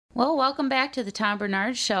Well, welcome back to the Tom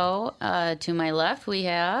Bernard Show. To my left, we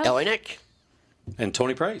have... Ellie Nick. And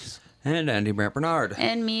Tony Price. And Andy Brant Bernard.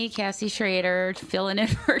 And me, Cassie Schrader, filling in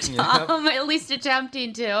for Tom, at least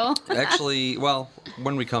attempting to. Actually, well,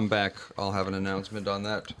 when we come back, I'll have an announcement on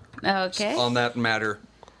that. Okay. On that matter.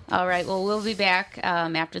 All right, well, we'll be back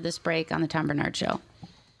after this break on the Tom Bernard Show.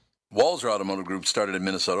 Walser Automotive Group started in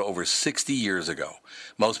Minnesota over 60 years ago.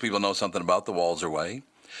 Most people know something about the Walser way.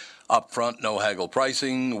 Upfront, no haggle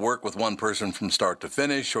pricing, work with one person from start to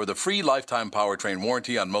finish, or the free lifetime powertrain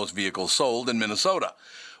warranty on most vehicles sold in Minnesota.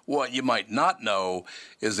 What you might not know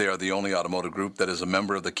is they are the only automotive group that is a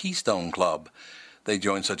member of the Keystone Club. They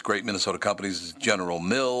join such great Minnesota companies as General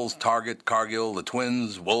Mills, Target, Cargill, the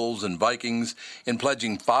Twins, Wolves, and Vikings in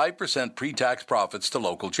pledging 5% pre-tax profits to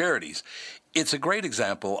local charities. It's a great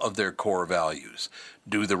example of their core values.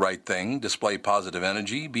 Do the right thing, display positive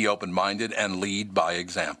energy, be open-minded, and lead by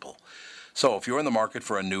example. So if you're in the market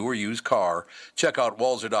for a new or used car, check out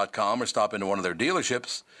Walser.com or stop into one of their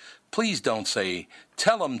dealerships. Please don't say,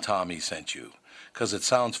 "Tell them Tommy sent you," because it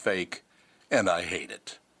sounds fake, and I hate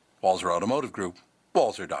it. Walser Automotive Group,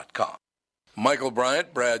 Walser.com. Michael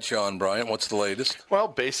Bryant, Bradshaw and Bryant, what's the latest? Well,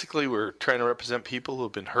 basically, we're trying to represent people who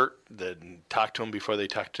have been hurt, then talk to them before they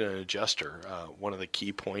talk to an adjuster. One of the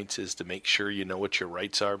key points is to make sure you know what your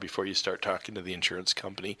rights are before you start talking to the insurance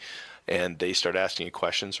company, and they start asking you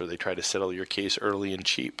questions or they try to settle your case early and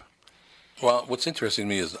cheap. Well, what's interesting to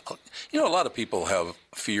me is, a lot of people have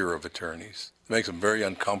fear of attorneys. It makes them very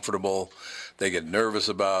uncomfortable. They get nervous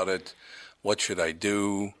about it. What should I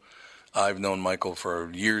do? I've known Michael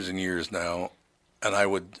for years and years now, and I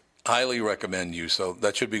would highly recommend you. So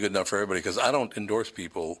that should be good enough for everybody, because I don't endorse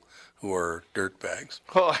people who are dirtbags.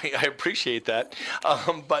 Well, I appreciate that.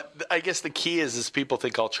 But I guess the key is people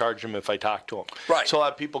think I'll charge them if I talk to them. Right. So a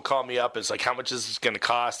lot of people call me up. It's like, how much is this going to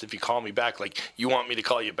cost if you call me back? Like, you want me to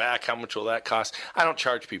call you back? How much will that cost? I don't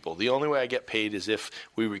charge people. The only way I get paid is if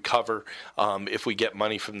we recover, if we get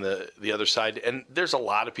money from the other side. And there's a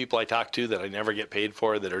lot of people I talk to that I never get paid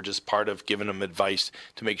for that are just part of giving them advice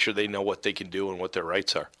to make sure they know what they can do and what their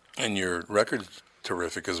rights are. And your record's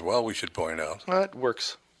terrific as well, we should point out. Well, it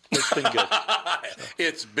works. It's been good.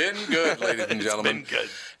 It's been good, ladies and gentlemen. It's been good.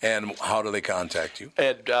 And how do they contact you?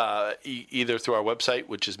 And either through our website,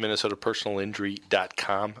 which is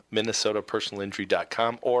minnesotapersonalinjury.com,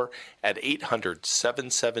 minnesotapersonalinjury.com, or at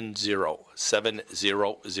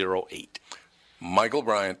 800-770-7008. Michael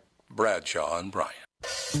Bryant, Bradshaw and Bryant.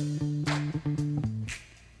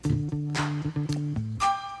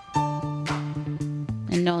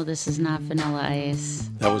 And no, this is not Vanilla Ice.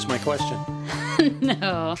 That was my question.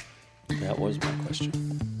 No. That was my question.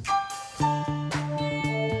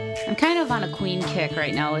 I'm kind of on a Queen kick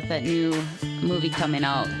right now with that new movie coming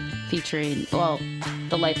out featuring,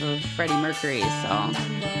 the life of Freddie Mercury, so.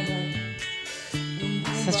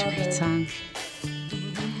 Such a great song.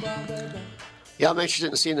 Yeah, I'm interested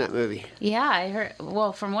in seeing that movie. Yeah, I heard,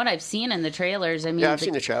 from what I've seen in the trailers, I mean. Yeah, I've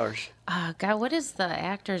seen the trailers. God, what is the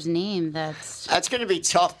actor's name that's going to be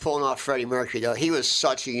tough pulling off Freddie Mercury, though. He was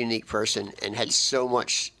such a unique person and had so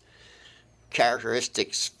much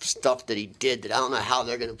characteristics, stuff that he did, that I don't know how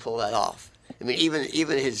they're going to pull that off. I mean,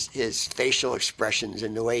 even his facial expressions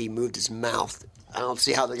and the way he moved his mouth, I don't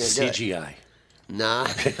see how they're going to do it. CGI. Nah.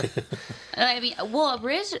 I mean,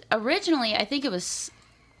 originally, I think it was,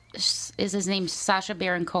 is his name Sacha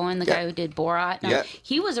Baron Cohen, the guy who did Borat? No,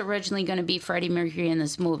 he was originally going to be Freddie Mercury in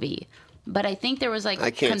this movie. But I think there was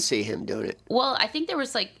I can't see him doing it. Well, I think there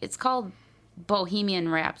was it's called Bohemian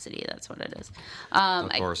Rhapsody. That's what it is.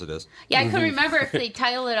 Of course it is. Yeah, I couldn't remember if they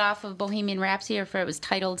titled it off of Bohemian Rhapsody or if it was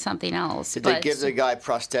titled something else. Did they give the guy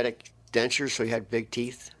prosthetic dentures so he had big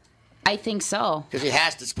teeth? I think so.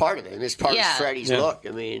 Because it's part of it. And it's part of Freddie's look.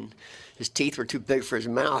 I mean, his teeth were too big for his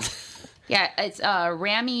mouth. Yeah, it's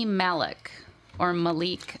Rami Malek or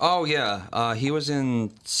Malik. Oh, yeah. He was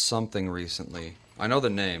in something recently. I know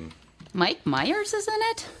the name. Mike Myers is in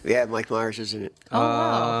it? Yeah, Mike Myers is in it.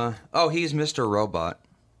 Wow. He's Mr. Robot.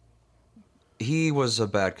 He was a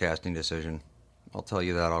bad casting decision. I'll tell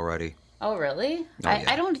you that already. Oh, really? Oh, yeah.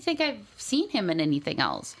 I don't think I've seen him in anything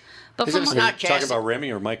else. But Because it's not Talking casting. about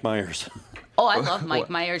Remy or Mike Myers? Oh, I love Mike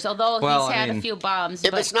Myers, although he's had a few bombs.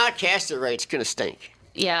 If but it's not casted right, it's going to stink.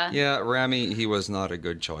 Yeah. Yeah, Rami, he was not a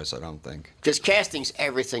good choice, I don't think. Because casting's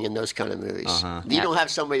everything in those kind of movies. Uh-huh. You don't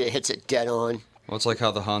have somebody that hits it dead on. Well, it's like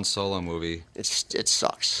how the Han Solo movie, It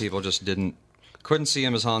sucks. people just couldn't see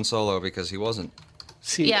him as Han Solo because he wasn't.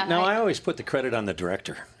 See, Yeah, now I always put the credit on the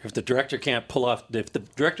director. If the director can't pull off, if the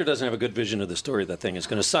director doesn't have a good vision of the story, that thing is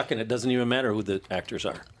going to suck, and it doesn't even matter who the actors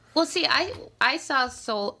are. Well, see, I saw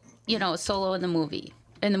Solo in the movie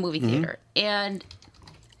theater, and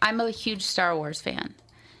I'm a huge Star Wars fan.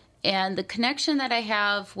 And the connection that I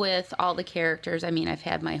have with all the characters, I mean, I've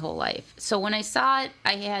had my whole life. So when I saw it,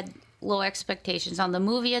 I had low expectations. On the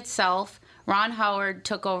movie itself, Ron Howard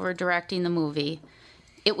took over directing the movie.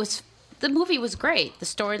 The movie was great. The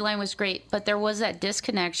storyline was great. But there was that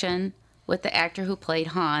disconnection with the actor who played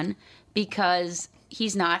Han because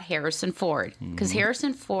he's not Harrison Ford. Because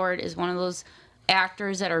Harrison Ford is one of those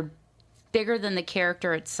actors that are bigger than the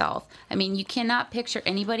character itself. I mean, you cannot picture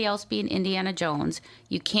anybody else being Indiana Jones.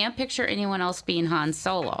 You can't picture anyone else being Han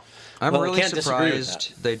Solo. I'm really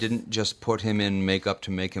surprised they didn't just put him in makeup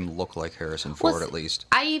to make him look like Harrison Ford, at least.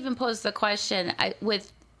 I even posed the question,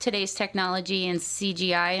 with today's technology and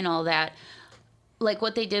CGI and all that, like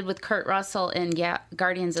what they did with Kurt Russell in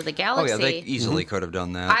Guardians of the Galaxy. Oh, yeah, they easily could have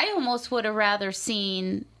done that. I almost would have rather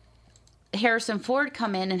seen Harrison Ford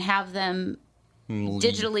come in and have them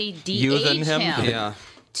digitally de-age him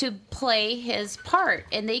to play his part,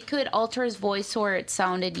 and they could alter his voice where it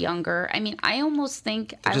sounded younger. I mean, I almost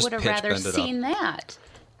think I would have rather seen that.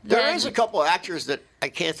 There is a couple of actors that I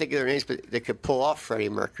can't think of their names, but they could pull off Freddie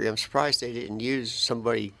Mercury. I'm surprised they didn't use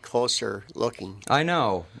somebody closer looking. I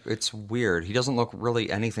know. It's weird. He doesn't look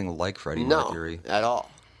really anything like Freddie Mercury. No, at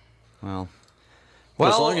all. Well,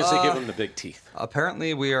 as long as they give him the big teeth.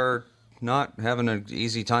 Apparently, we are not having an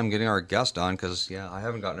easy time getting our guest on because, I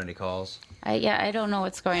haven't gotten any calls. I don't know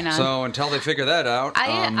what's going on. So until they figure that out,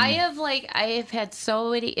 I have had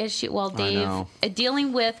so many issues. Well, Dave,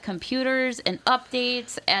 dealing with computers and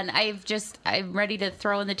updates, and I'm ready to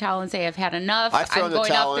throw in the towel and say I've had enough. I'm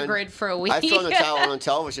going off the grid for a week. I've thrown the towel on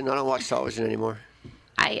television. I don't watch television anymore.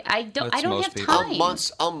 I don't have time.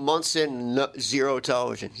 I'm months in, zero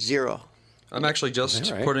television, zero. I'm actually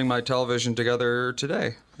just putting my television together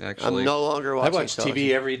today. Actually, I'm no longer watching. I watch TV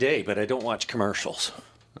every day, but I don't watch commercials.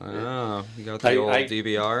 Oh, you got the old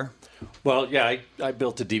DVR? Well, yeah, I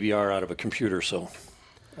built a DVR out of a computer, so.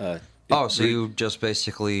 So you just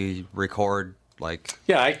basically record like?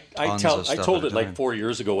 Yeah, I told it like 4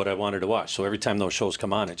 years ago what I wanted to watch. So every time those shows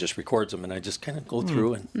come on, it just records them, and I just kind of go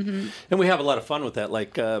through and we have a lot of fun with that.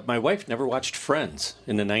 Like my wife never watched Friends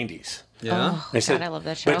in the '90s. Yeah, God, I love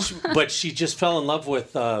that show. But she just fell in love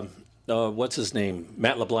with what's his name,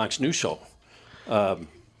 Matt LeBlanc's new show,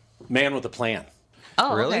 Man with a Plan.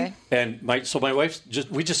 Oh, really? Okay. And my wife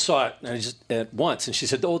we just saw it at once, and she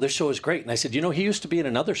said, "Oh, this show is great." And I said, he used to be in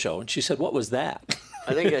another show, and she said, "What was that?"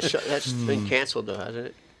 I think that's been canceled, though, hasn't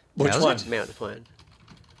it? Which one? Man with a Plan.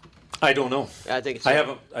 I don't know. I think it's. I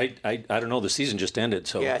haven't. I don't know. The season just ended,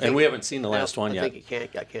 so and we haven't seen the last one yet. I think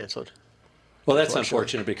it got canceled. Well, that's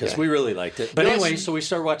unfortunate because we really liked it. But anyway, so we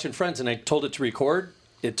started watching Friends, and I told it to record.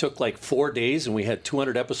 It took like 4 days, and we had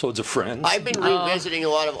 200 episodes of Friends. I've been revisiting a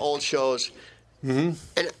lot of old shows, and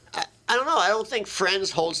I don't know. I don't think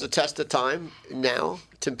Friends holds the test of time now,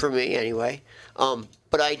 for me anyway.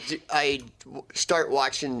 But I start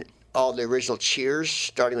watching all the original Cheers,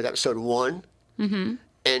 starting with episode 1, and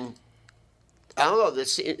I don't know.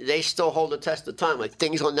 They still hold the test of time. Like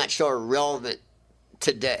things on that show are relevant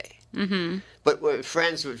today. But with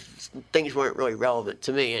Friends, things weren't really relevant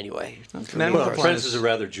to me anyway. Friends is a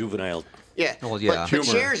rather juvenile. Yeah. Well, yeah. But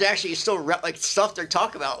Cheers actually is still like stuff they're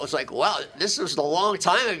talking about was like, wow, this was a long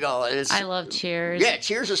time ago. And I love Cheers. Yeah,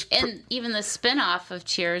 Cheers is. And even the spin-off of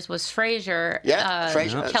Cheers was Frasier. Yeah,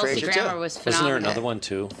 Frasier. Kelsey Frasier Grammer too. was phenomenal. Wasn't there another one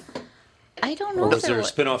too? I don't know. Or was there a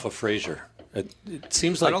spin-off of Frasier? It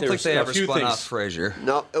seems like I don't think they ever spun off Frasier.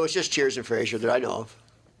 No, it was just Cheers and Frasier that I know of.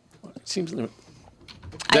 It seems.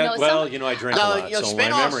 I drink a lot, so my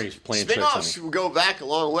memory's playing tricks on me. Spin-offs go back a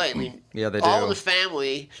long way. I mean, yeah, they do. All in the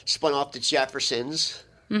Family spun off the Jeffersons.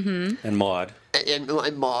 And Maude. And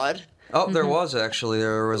Maude. Oh, there was actually.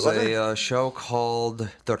 There was a show called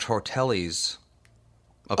The Tortellis.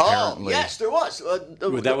 Apparently. Oh, yes, there was.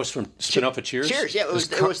 That was from spin-off of Cheers? Cheers, yeah. It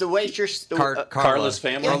was the waitress. Carla's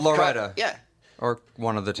family? Or Loretta. Yeah. Or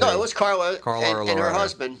one of the two. No, it was Carla or and her Loretta.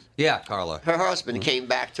 husband. Yeah, Carla. Her husband came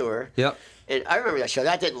back to her. Yep. And I remember that show.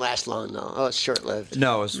 That didn't last long, though. Oh, it was short-lived.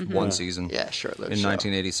 No, it was one season. Yeah, short-lived. In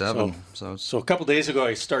 1987. So a couple days ago,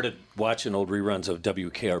 I started watching old reruns of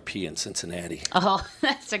WKRP in Cincinnati. Oh,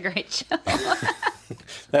 that's a great show.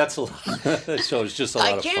 That show is just a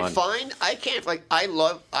lot of fun.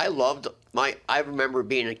 I remember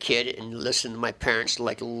being a kid and listening to my parents,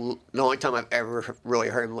 like, the only time I've ever really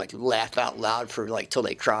heard them, like, laugh out loud for, like, till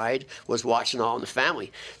they cried was watching All in the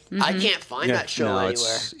Family. I can't find that show anywhere.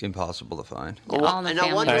 It's impossible to find. All in the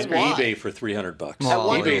Family. On eBay for $300. Well,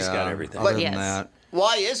 eBay's got everything. Other than that,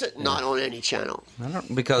 why is it not on any channel? I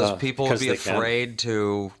don't, because people would be afraid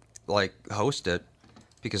to, like, host it.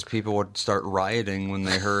 because people would start rioting when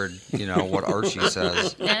they heard, what Archie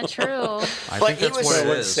says. Yeah, true. I think that's what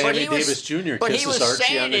it is. Sammy Davis Jr. kisses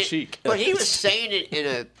Archie on the cheek. But he was saying it in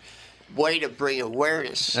a way to bring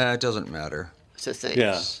awareness. It doesn't matter. To things.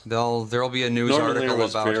 Yeah. There'll be a news article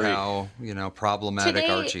about how, problematic today,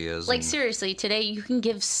 Archie is. Seriously, today you can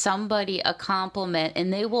give somebody a compliment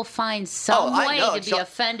and they will find some way to be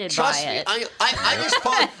offended by it.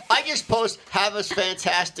 I just post, have a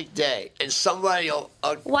fantastic day, and somebody will...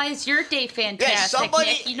 Why is your day fantastic,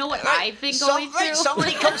 Nick? You know what I've been going through?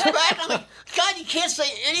 Somebody comes back, I'm like, God, you can't say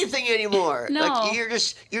anything anymore. No. Like, you're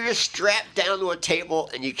just strapped down to a table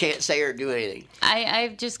and you can't say or do anything.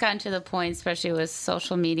 I've just gotten to the point, especially with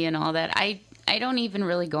social media and all that, I don't even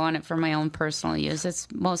really go on it for my own personal use. It's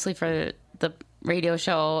mostly for the radio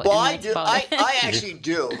show. Well, I do. I actually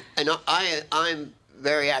do, and I'm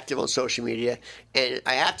very active on social media, and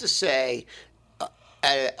I have to say,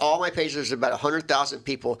 at all my pages there's about 100,000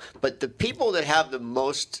 people, but the people that have the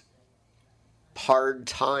most hard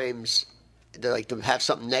times, they like to have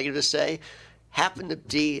something negative to say, happen to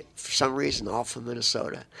be, for some reason, all from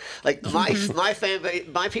Minnesota. Like, my fan base,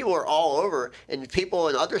 my people are all over, and people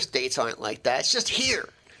in other states aren't like that. It's just here.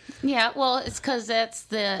 Yeah, well, it's because that's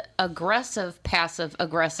the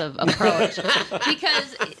passive-aggressive approach.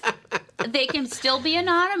 Because they can still be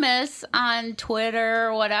anonymous on Twitter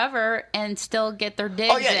or whatever and still get their digs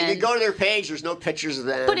in. Oh, yeah, you go to their page, there's no pictures of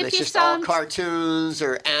them. But if it's you just all cartoons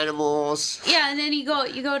or animals. Yeah, and then you go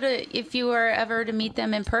to, if you were ever to meet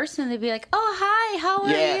them in person, they'd be like, oh, hi, how are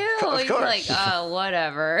you? Of You'd be like, oh,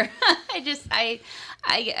 whatever.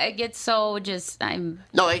 I get so just, I'm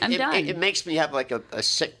done. It makes me have like a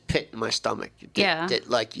sick pit in my stomach. That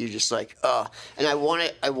like, you're just like, and I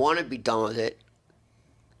want to be done with it,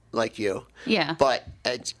 like you. Yeah. But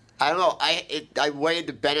I don't know. I weighed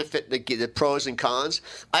the benefit, the pros and cons.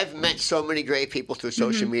 I've met so many great people through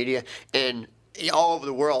social media, and all over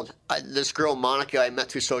the world. This girl, Monica, I met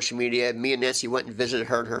through social media. Me and Nancy went and visited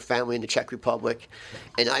her and her family in the Czech Republic.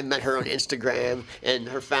 And I met her on Instagram, and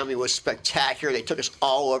her family was spectacular. They took us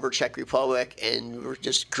all over Czech Republic, and were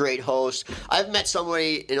just great hosts. I've met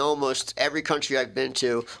somebody in almost every country I've been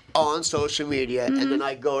to on social media, and then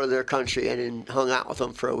I go to their country and then hung out with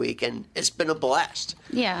them for a week, and it's been a blast.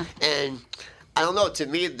 Yeah. And I don't know. To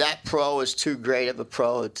me, that pro is too great of a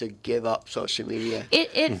pro to give up social media.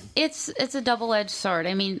 It's a double-edged sword.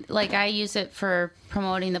 I mean, like, I use it for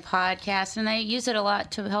promoting the podcast, and I use it a lot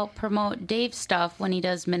to help promote Dave's stuff when he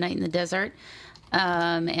does Midnight in the Desert,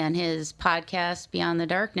 and his podcast Beyond the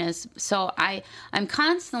Darkness. So I'm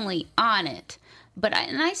constantly on it. But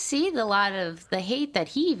I see a lot of the hate that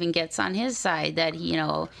he even gets on his side, that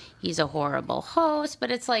he's a horrible host.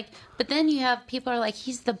 But it's like, but then you have people are like,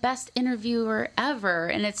 he's the best interviewer ever,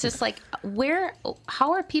 and it's just like,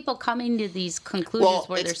 how are people coming to these conclusions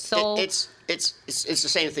where they're so? It's the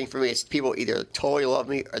same thing for me. It's people either totally love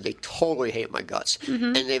me or they totally hate my guts,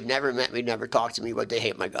 and they've never met me, never talked to me, but they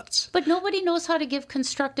hate my guts. But nobody knows how to give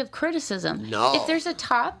constructive criticism. No. If there's a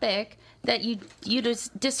topic that you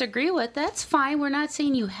just disagree with, that's fine. We're not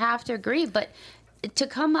saying you have to agree, but to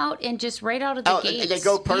come out and just right out of the gate, and they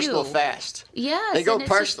go personal fast. Yes, they go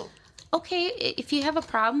personal. Okay, if you have a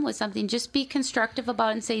problem with something, just be constructive about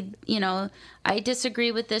it and say, I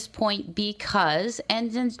disagree with this point because,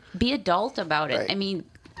 and then be adult about it. Right. I mean,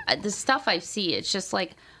 the stuff I see, it's just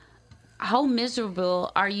like, how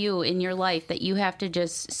miserable are you in your life that you have to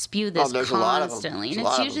just spew this constantly? And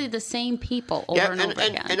it's usually the same people over and over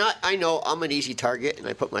again. And I know I'm an easy target, and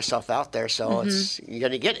I put myself out there, so you're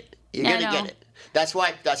going to get it. You're going to get it. That's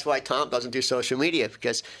why Tom doesn't do social media,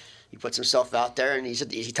 because he puts himself out there, and he's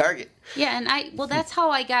an easy target. Yeah, and that's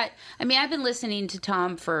how I got. I mean, I've been listening to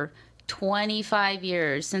Tom for 25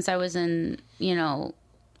 years, since I was in, I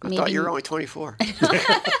thought you were only 24.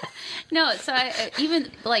 No, so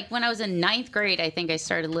even like when I was in 9th grade, I think I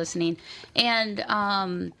started listening, and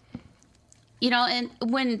and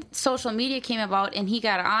when social media came about and he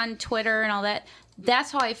got on Twitter and all that,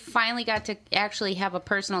 that's how I finally got to actually have a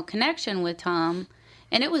personal connection with Tom,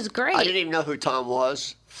 and it was great. I didn't even know who Tom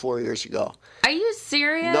was 4 years ago. Are you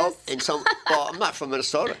serious? Nope. And I'm not from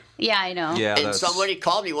Minnesota. Yeah, I know. Yeah, and somebody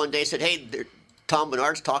called me one day and said, "Hey, Tom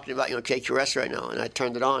Bernard's talking about KQS right now," and I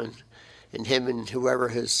turned it on, and him and whoever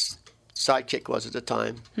his sidekick was at the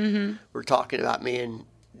time were talking about me, and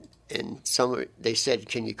they said,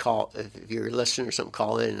 "Can you call, if you're listening or something,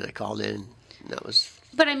 call in?" And I called in, and that was.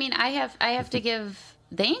 But I mean, I have to give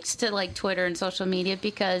thanks to like Twitter and social media,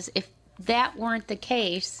 because if that weren't the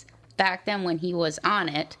case back then when he was on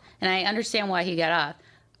it, and I understand why he got off,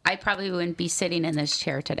 I probably wouldn't be sitting in this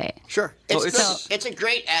chair today. Sure. It's a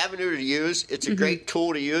great avenue to use. It's a great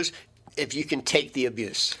tool to use. if you can take the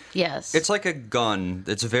abuse. Yes. It's like a gun.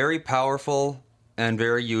 It's very powerful and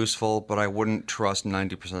very useful, but I wouldn't trust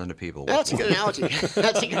 90% of the people. That's a good analogy.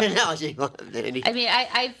 That's a good analogy, Andy. I mean,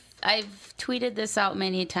 I've tweeted this out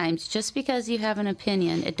many times. Just because you have an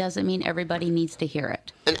opinion, it doesn't mean everybody needs to hear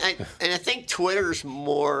it. And I think Twitter's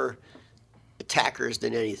more attackers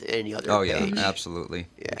than any other. Oh page. yeah, absolutely.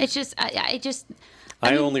 Yeah. It's just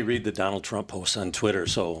I only read the Donald Trump posts on Twitter,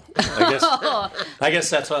 so I guess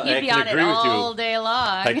that's what I can agree with you. all day long.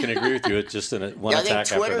 I can agree with you. It's just one attack. I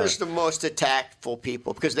think Twitter is the most attackful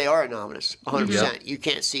people because they are anonymous, 100%. Yep. You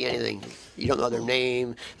can't see anything. You don't know their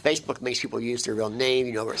name. Facebook makes people use their real name.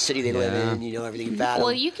 You know what city they live in. You know everything about them.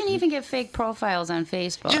 Well, you can even get fake profiles on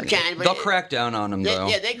Facebook. You can, but they'll crack down on them though.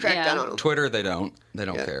 Yeah, they crack down on them. Twitter, they don't. They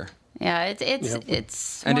don't care. Yeah,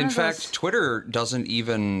 it's. And in fact, Twitter doesn't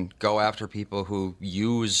even go after people who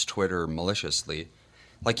use Twitter maliciously.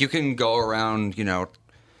 Like you can go around,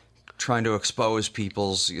 trying to expose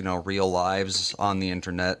people's, real lives on the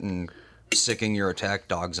internet and sicking your attack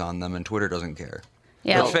dogs on them, and Twitter doesn't care.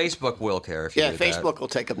 Yeah, but Facebook will care if you do Facebook that. will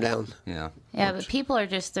take them down. Yeah. Yeah, but people are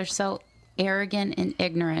they're so arrogant and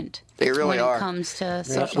ignorant. They really are. When it comes to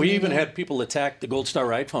social We media. even had people attack the Gold Star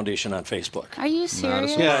Ride Foundation on Facebook. Are you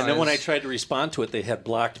serious? Yeah, and then when I tried to respond to it, they had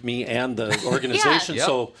blocked me and the organization. Yep,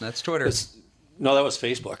 so that's Twitter. No, that was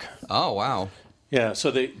Facebook. Oh, wow. Yeah, so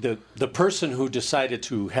the person who decided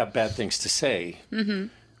to have bad things to say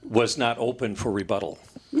was not open for rebuttal.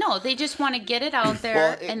 No, they just want to get it out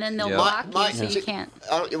there, and then they'll block you so you can't.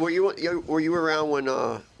 Were you around when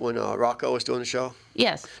Rocco was doing the show?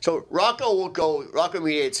 Yes. So Rocco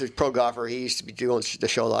Mediate's a pro golfer. He used to be doing the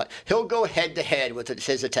show a lot. He'll go head to head with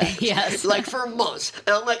his attackers. Yes. Like for months.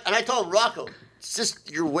 And I told him, Rocco, it's just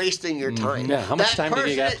you're wasting your time. Yeah, how much time do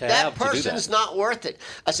you have to have to do that? That person's not worth it.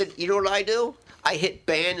 I said, you know what I do? I hit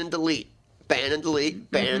ban and delete. Ban and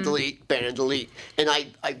delete, ban and delete, ban and delete. And I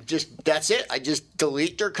just, that's it. I just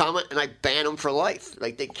delete their comment and I ban them for life.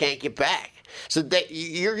 Like they can't get back. So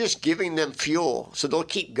you're just giving them fuel. So they'll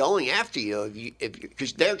keep going after you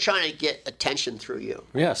because they're trying to get attention through you.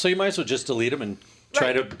 Yeah, so you might as well just delete them and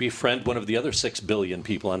try to befriend one of the other 6 billion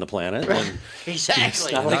people on the planet. And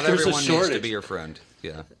exactly. Not everyone needs to be your friend.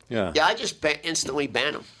 Yeah. Yeah. Yeah, I just instantly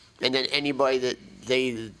ban them. And then anybody that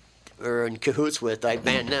they are in cahoots with, I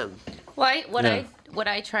ban them. Well, what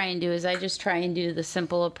I try and do is I just try and do the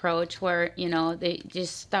simple approach where they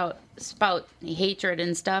just spout hatred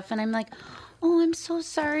and stuff, and I'm like, oh, I'm so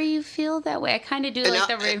sorry you feel that way. I kind of do and that's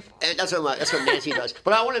what Nancy does.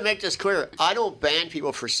 But I want to make this clear. I don't ban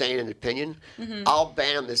people for saying an opinion. Mm-hmm. I'll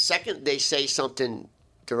ban them the second they say something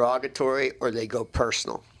derogatory or they go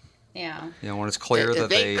personal. Yeah. When it's clear that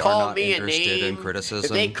they are not interested in criticism.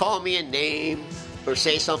 If they call me a name or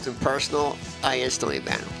say something personal, I instantly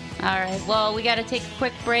ban them. All right. Well, we got to take a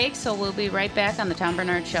quick break, so we'll be right back on the Tom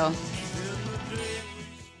Bernard Show.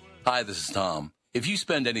 Hi, this is Tom. If you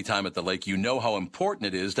spend any time at the lake, you know how important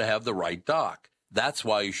it is to have the right dock. That's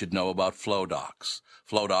why you should know about flow docks.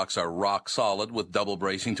 Flow docks are rock solid with double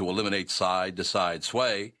bracing to eliminate side-to-side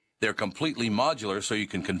sway. They're completely modular so you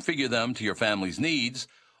can configure them to your family's needs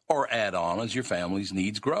or add on as your family's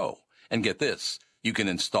needs grow. And get this, you can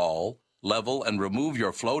install, level, and remove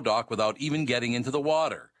your flow dock without even getting into the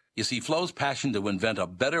water. You see, Flow's passion to invent a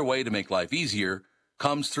better way to make life easier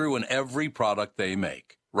comes through in every product they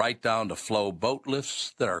make, right down to Flow boat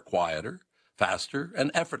lifts that are quieter, faster,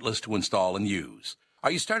 and effortless to install and use.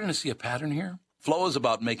 Are you starting to see a pattern here? Flow is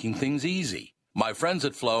about making things easy. My friends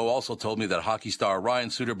at Flow also told me that hockey star Ryan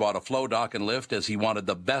Suter bought a Flow dock and lift as he wanted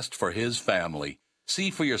the best for his family.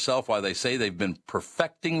 See for yourself why they say they've been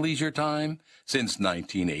perfecting leisure time since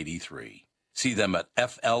 1983. See them at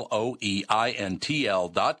FLOEINTL.com,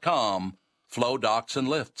 Flow Docks and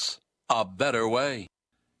Lifts. A better way.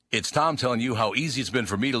 It's Tom telling you how easy it's been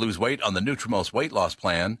for me to lose weight on the Nutrimost weight loss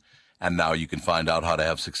plan. And now you can find out how to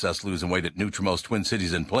have success losing weight at Nutrimost Twin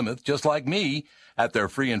Cities in Plymouth, just like me, at their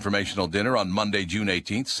free informational dinner on Monday, June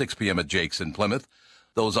 18th, 6 p.m. at Jake's in Plymouth.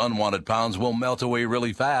 Those unwanted pounds will melt away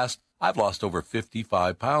really fast. I've lost over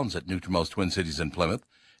 55 pounds at Nutrimost Twin Cities in Plymouth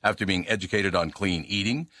after being educated on clean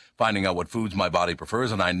eating, finding out what foods my body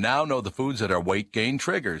prefers, and I now know the foods that are weight gain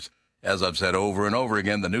triggers. As I've said over and over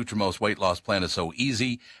again, the Nutrimost weight loss plan is so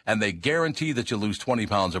easy, and they guarantee that you'll lose 20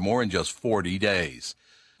 pounds or more in just 40 days.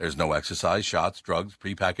 There's no exercise, shots, drugs,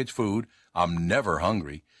 prepackaged food. I'm never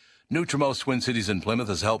hungry. Nutrimost Twin Cities in Plymouth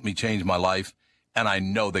has helped me change my life, and I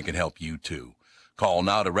know they can help you too. Call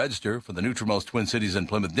now to register for the Nutrimost Twin Cities in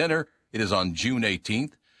Plymouth dinner. It is on June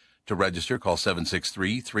 18th. To register, call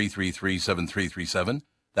 763-333-7337.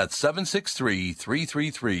 That's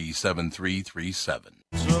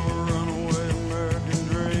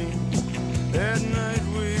 763-333-7337.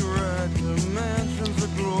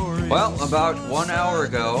 Well, about 1 hour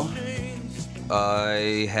ago,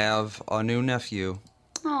 I have a new nephew.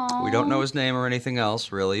 Aww. We don't know his name or anything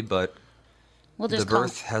else, really, but the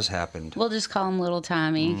birth has happened. We'll just call him Little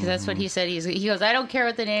Tommy, because that's what he said. He goes, I don't care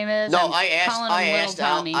what the name is. No, I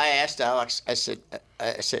asked Alex. I said,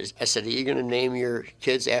 are you going to name your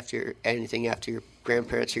kids after anything after your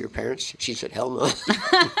grandparents or your parents? She said, hell no.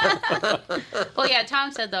 Well, yeah,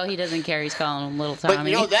 Tom said, though, he doesn't care. He's calling him Little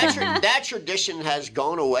Tommy. But, that tradition has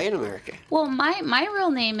gone away in America. Well, my real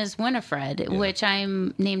name is Winifred, which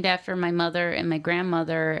I'm named after my mother and my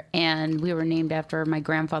grandmother, and we were named after my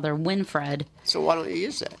grandfather, Winfred. So why don't you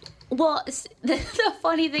use that? Well, the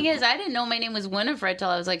funny thing is, I didn't know my name was Winifred till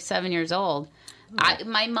I was like 7 years old.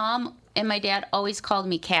 My mom and my dad always called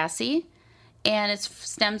me Cassie. And it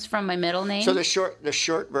stems from my middle name. So the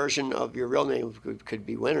short version of your real name could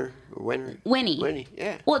be Winnie. Winnie,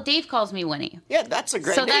 yeah. Well, Dave calls me Winnie. Yeah, that's a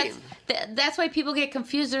great name. That's why people get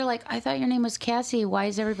confused. They're like, I thought your name was Cassie. Why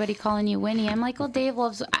is everybody calling you Winnie? I'm like, well, Dave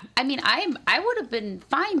loves. I mean, I would have been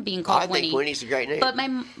fine being called Winnie. I think Winnie's a great name. But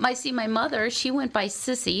my mother, she went by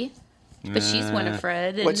Sissy. But she's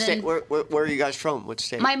Winifred. And what state? Where are you guys from? What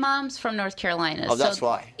state? My mom's from North Carolina. Oh, that's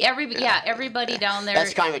why. Everybody down there.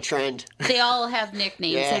 That's kind of a trend. They all have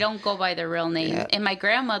nicknames. Yeah. They don't go by their real name. Yeah. And my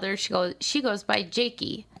grandmother, she goes by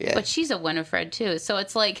Jakey. Yeah. But she's a Winifred too. So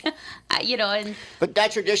it's like, and. But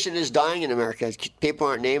that tradition is dying in America. People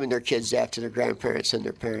aren't naming their kids after their grandparents and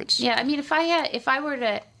their parents. Yeah, I mean, if I were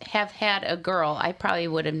to have had a girl, I probably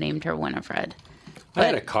would have named her Winifred. I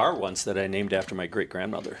had a car once that I named after my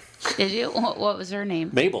great-grandmother. Did you? What was her name?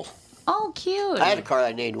 Mabel. Oh, cute. I had a car that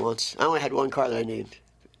I named once. I only had one car that I named.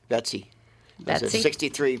 Betsy. That's a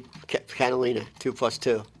 63 Catalina,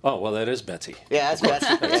 2+2. Oh, well, that is Betsy. Yeah, that's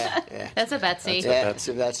Betsy. Yeah. That's a Betsy. That's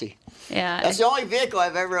a Betsy. Yeah. That's the only vehicle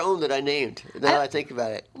I've ever owned that I named, now that I think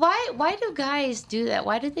about it. Why do guys do that?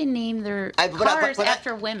 Why do they name their cars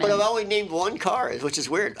after women? But I've only named one car, which is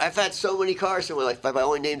weird. I've had so many cars in my life, but I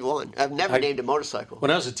only named one. I've never named a motorcycle.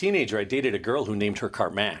 When I was a teenager, I dated a girl who named her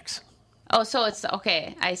car Max. Oh, so it's,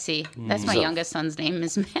 okay, I see. That's my youngest son's name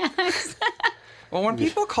is Max. Well, when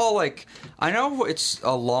people call, I know it's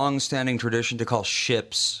a long-standing tradition to call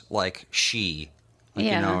ships, she.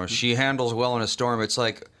 She handles well in a storm. It's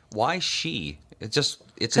like, why she? It's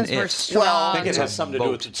an it. Well, I think it has something to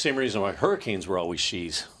do with the same reason why hurricanes were always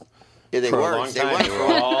she's. Yeah, they were. For a long time, they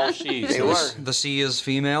were all she's. They were. The sea is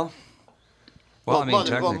female? Well,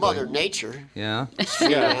 technically. Mother Nature. Yeah.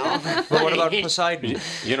 Yeah. But what about Poseidon?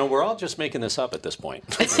 We're all just making this up at this point.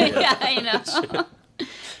 Yeah, I know.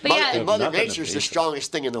 But Mother Nature's the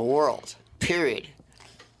strongest thing in the world. Period.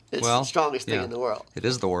 It's the strongest thing in the world. It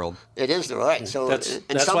is the world. It is the right. So that's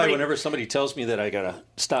why whenever somebody tells me that I gotta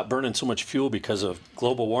stop burning so much fuel because of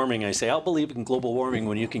global warming, I say I'll believe in global warming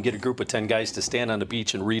when you can get a group of 10 guys to stand on the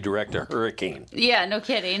beach and redirect a hurricane. Yeah, no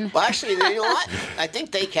kidding. Well, actually, you know what? I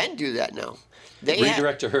think they can do that now.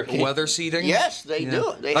 Redirect a hurricane. Weather seeding? Yes, they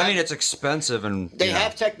do. It's expensive and they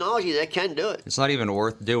have technology that can do it. It's not even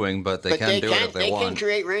worth doing, but they can do it if they want. They can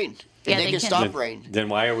create rain. Yeah, they can stop rain. Then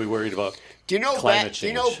why are we worried about climate change? Do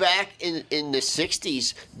you know back in the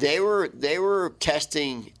 60s they were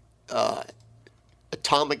testing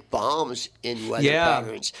atomic bombs in weather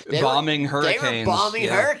patterns. Bombing hurricanes. They were bombing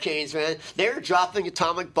hurricanes, man. They were dropping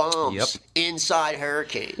atomic bombs inside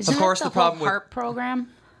hurricanes. Isn't of course, the problem whole HARP program?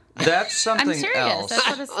 That's something I'm serious. else. That's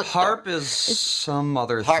what it's, HARP is some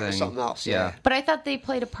other thing. HARP is something else, yeah. But I thought they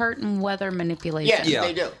played a part in weather manipulation. Yes,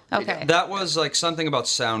 they do. Okay. That was something about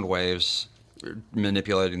sound waves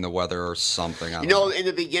manipulating the weather or something. I don't know. In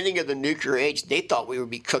the beginning of the nuclear age, they thought we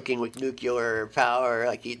would be cooking with nuclear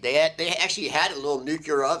power. They actually had a little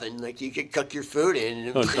nuclear oven, you could cook your food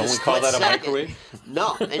in. Don't we call that a microwave?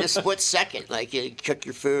 No, in a split second, you cook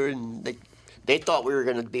your food and. They thought we were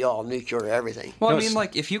going to be all nuclear everything. Well,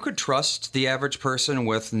 if you could trust the average person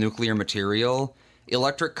with nuclear material,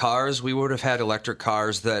 electric cars, we would have had electric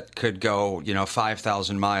cars that could go,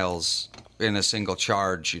 5,000 miles in a single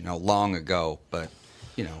charge, long ago. But,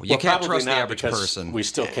 you can't trust the average person. We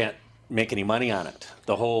still can't make any money on it.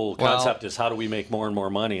 The whole concept is how do we make more and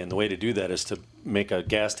more money, and the way to do that is to make a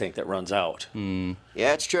gas tank that runs out.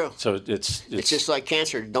 Yeah, it's true. So it's just like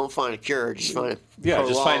cancer. Don't find a cure. Just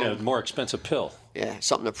find a more expensive pill. Yeah,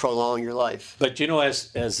 something to prolong your life. But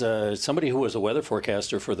as somebody who was a weather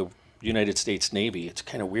forecaster for the United States Navy, it's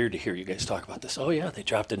kind of weird to hear you guys talk about this. Oh yeah, they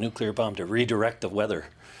dropped a nuclear bomb to redirect the weather.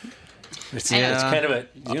 It's kind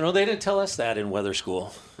of they didn't tell us that in weather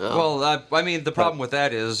school. Oh. Well, the problem with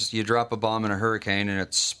that is you drop a bomb in a hurricane and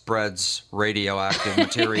it spreads radioactive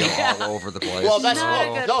material all over the place. Well, but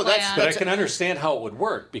I can understand how it would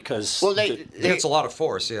work because it's a lot of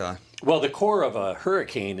force. Yeah. Well, the core of a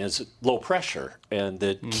hurricane is low pressure, and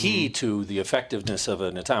the key to the effectiveness of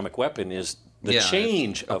an atomic weapon is the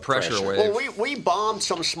change of pressure. Well, we bombed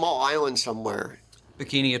some small island somewhere.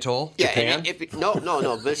 Bikini Atoll? Yeah, Japan? No.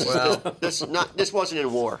 This wasn't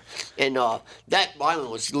in war, and that island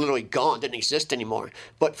was literally gone, didn't exist anymore.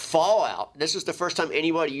 But fallout. This is the first time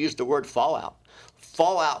anybody used the word fallout.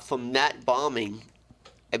 Fallout from that bombing.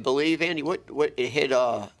 I believe, Andy, what it hit?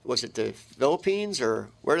 Was it the Philippines or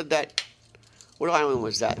where did that? What island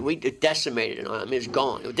was that? It decimated it. I mean, it's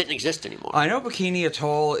gone. It didn't exist anymore. I know Bikini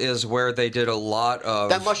Atoll is where they did a lot of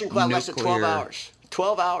that mushroom cloud lasted 12 hours.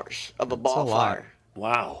 12 hours of a ball fire.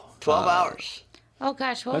 Wow. 12 hours. Oh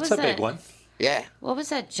gosh, what That's was a big one. Yeah. What was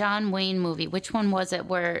that John Wayne movie? Which one was it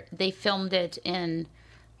where they filmed it in?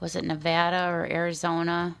 Was it Nevada or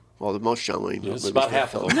Arizona? Well, the most John Wayne. It's about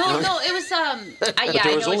half of them. No, it was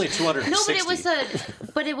there was only 260. No,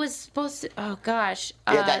 but it was supposed to. Oh gosh.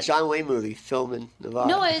 Yeah, that John Wayne movie filmed in Nevada.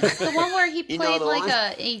 No, it's the one where he You know played the like one?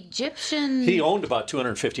 a Egyptian. He owned about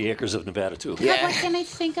 250 acres of Nevada, too. God, Yeah. why can't I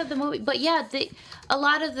think of the movie? But yeah, a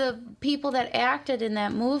lot of the people that acted in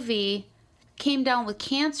that movie came down with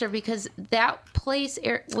cancer because that place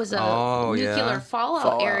was a nuclear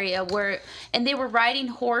fallout area and they were riding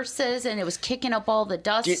horses and it was kicking up all the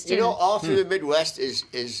dust. You know, all through the Midwest is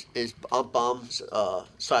bomb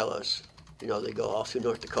silos. You know, they go all through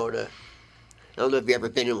North Dakota. I don't know if you've ever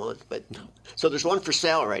been in one, but so there's one for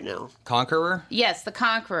sale right now. Conqueror? Yes, The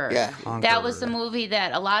Conqueror. Yeah. That was the movie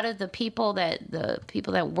that a lot of the people that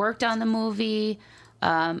worked on the movie.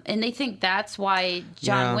 And they think that's why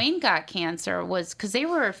John Wayne got cancer was because they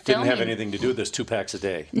were filming. Didn't have anything to do with this 2 packs a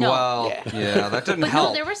day. No. Well, that didn't But help.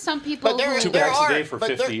 no, there were some people who... 2 packs a day for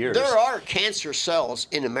 50 years. There are cancer cells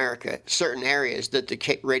in America, certain areas that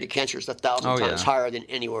the rate of cancer is 1,000 times higher than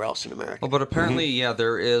anywhere else in America. Well, but apparently,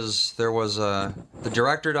 there was the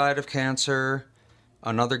director died of cancer.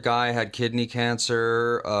 Another guy had kidney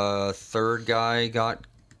cancer. A third guy got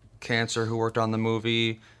cancer who worked on the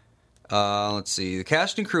movie. Let's see. The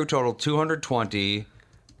cast and crew totaled 220,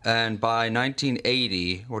 and by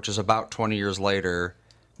 1980, which is about 20 years later,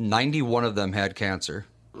 91 of them had cancer.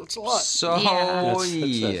 That's a lot. So,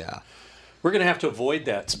 We're going to have to avoid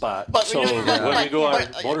that spot. But so when we go on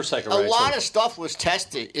motorcycle rides... A lot of stuff was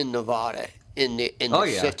tested in Nevada in the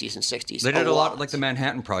 50s and 60s. They did a lot, like the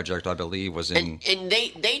Manhattan Project, I believe, was in... And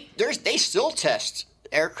they still test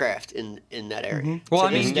aircraft in that area. Mm-hmm. Well,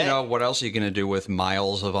 I mean, what else are you going to do with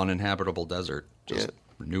miles of uninhabitable desert? Just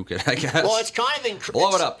nuke it, I guess. Well, it's kind of...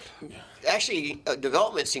 Blow it up. Actually,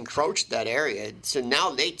 development's encroached that area. So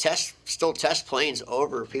now they still test planes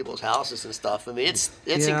over people's houses and stuff. I mean, it's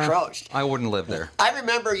encroached. I wouldn't live there. I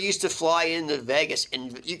remember used to fly into Vegas,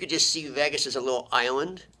 and you could just see Vegas as a little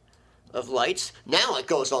island of lights. Now it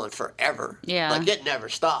goes on forever. Yeah. Like, it never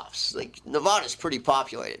stops. Like, Nevada's pretty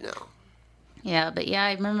populated now. Yeah, but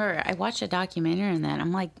I remember I watched a documentary on that.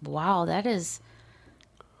 I'm like, wow, that is...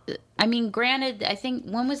 I mean, granted, I think...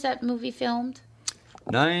 When was that movie filmed?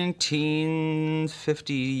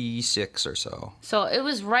 1956 or so. So it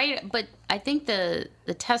was right... But I think the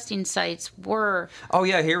testing sites were... Oh,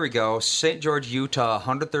 yeah, here we go. St. George, Utah,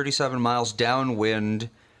 137 miles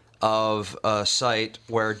downwind of a site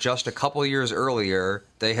where just a couple years earlier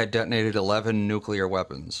they had detonated 11 nuclear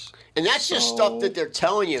weapons. And that's just stuff that they're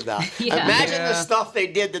telling you about. Yeah. Imagine the stuff they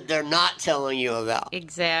did that they're not telling you about.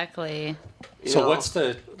 Exactly. So what's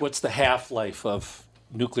the half-life of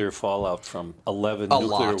nuclear fallout from 11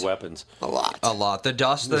 nuclear weapons? A lot. The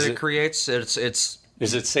dust that it creates, it's... Is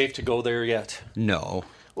it safe to go there yet? No.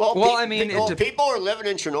 Well, I mean... people are living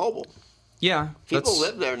in Chernobyl. Yeah. People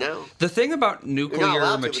live there now. The thing about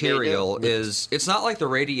nuclear material but they do. is it's not like the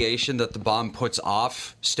radiation that the bomb puts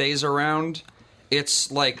off stays around. It's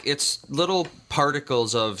little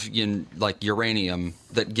particles of like uranium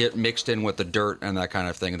that get mixed in with the dirt and that kind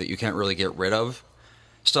of thing that you can't really get rid of.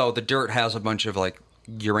 So the dirt has a bunch of like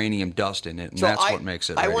uranium dust in it, and that's what makes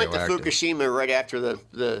it radioactive. I went to Fukushima right after the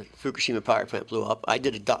Fukushima power plant blew up. I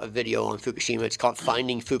did a video on Fukushima. It's called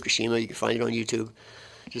Finding Fukushima. You can find it on YouTube.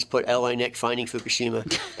 Just put L.A. Nick Finding Fukushima.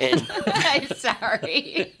 And I'm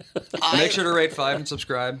sorry. Make sure to rate 5 and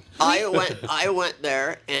subscribe. I went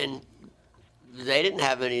there, and they didn't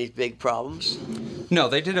have any big problems. No,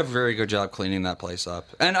 they did a very good job cleaning that place up.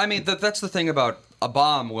 And, I mean, that's the thing about a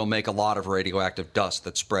bomb will make a lot of radioactive dust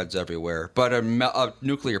that spreads everywhere. But a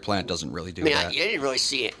nuclear plant doesn't really do that. You didn't really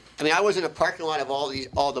see it. I mean, I was in a parking lot of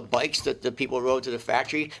all the bikes that the people rode to the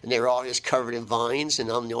factory, and they were all just covered in vines, and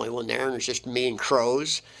I'm the only one there, and it's just me and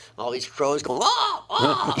crows. All these crows going, oh,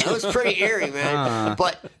 oh. It was pretty eerie, man.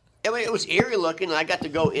 But I mean, it was eerie looking. I got to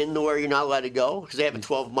go in where you're not allowed to go because they have a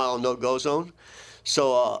 12-mile no-go zone.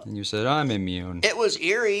 So And you said, I'm immune. it was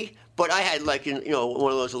eerie, but I had like one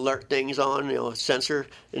of those alert things on, a sensor,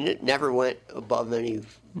 and it never went above any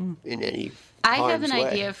in any. I have an harm's way.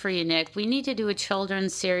 idea for you, Nick. We need to do a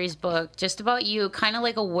children's series book just about you, kind of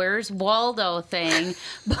like a Where's Waldo thing,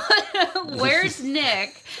 but Where's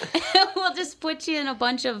Nick? And we'll just put you in a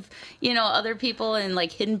bunch of, other people and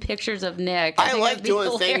like hidden pictures of Nick. I like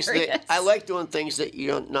doing hilarious. things that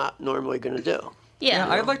you're not normally going to do. Yeah,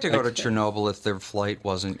 I'd like to go to Chernobyl if their flight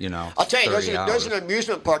wasn't, I'll tell you, 30 there's hours. an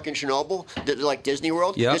amusement park in Chernobyl, like Disney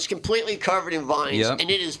World. Yep. It's completely covered in vines, Yep.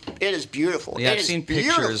 and it is beautiful. Yeah, It I've is seen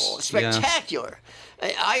beautiful. pictures. It's spectacular.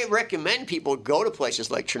 I recommend people go to places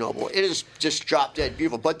like Chernobyl. It is just drop dead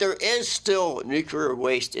beautiful, but there is still nuclear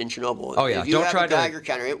waste in Chernobyl. Oh, yeah. If you Don't have try a to- Geiger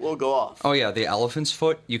counter, it will go off. Oh, yeah, the elephant's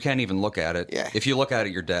foot, you can't even look at it. Yeah. If you look at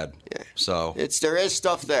it, you're dead. Yeah. So, There is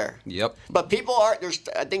stuff there. yep. But people are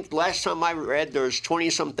I think last time I read, there's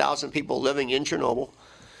 20-some thousand people living in Chernobyl.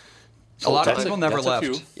 A lot of That's people never that's a left.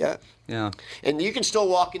 few. Yeah. Yeah. And you can still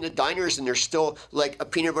walk in the diners, and there's still like a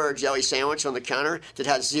peanut butter jelly sandwich on the counter that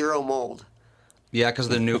has 0 mold. Yeah, because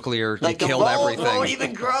the nuclear Like the killed mold everything. won't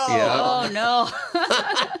even grow. Yeah. Oh no.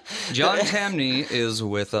 John Tamny is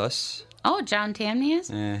with us. Oh, John Tamny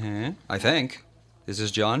is. I think. Is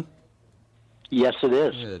this John? Yes, it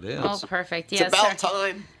is. It is. Oh, perfect. It's Yeah, about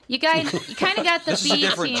sorry. time. You kind of got the This is a B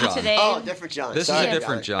different team John. today. Oh, different John. This Sorry, is a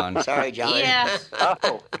different John. Sorry, John. Yeah.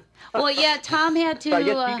 Oh, Well, yeah. Tom had to. so I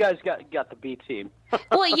guess you guys got the B team.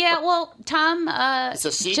 Well, yeah. Well, Tom. It's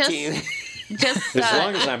a C just, team. Just. As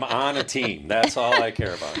long as I'm on a team, that's all I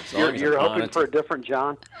care about. As long as You're I'm on hoping a for a team. different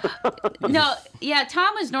John. No, yeah.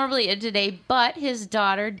 Tom was normally in today, but his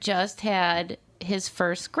daughter just had his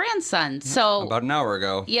first grandson. So About an hour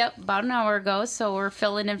ago. Yep, about an hour ago. So we're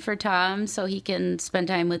filling in for Tom so he can spend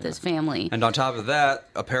time with his family. And on top of that,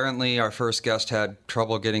 apparently our first guest had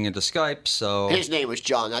trouble getting into Skype, so His name was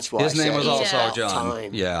John. That's why his I name said was it's also about John.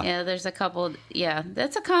 time. Yeah. Yeah, there's a couple. Yeah,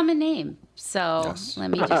 that's a common name. So Yes. let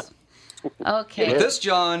me just. Okay. This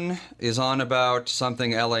John is on about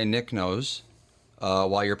something LA Nick knows,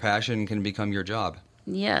 why your passion can become your job.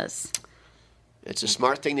 Yes. It's a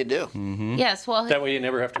smart thing to do. Yes. Well. That way you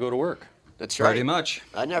never have to go to work. That's right. Pretty much.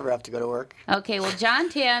 I never have to go to work. Okay, well, John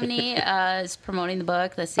Tamny is promoting the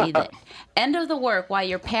book. Let's see, the end of the work: why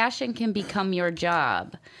your passion can become your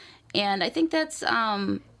job, and I think that's.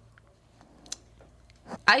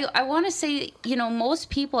 I want to say, most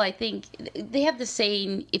people, I think they have the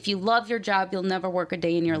saying, if you love your job, you'll never work a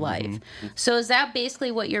day in your life. So is that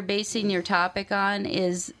basically what you're basing your topic on,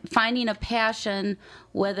 is finding a passion,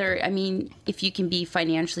 if you can be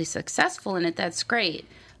financially successful in it, that's great.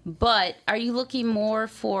 But are you looking more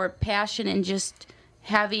for passion and just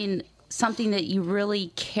having something that you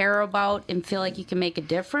really care about and feel like you can make a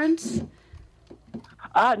difference?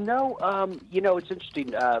 No. It's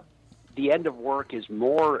interesting. The end of work is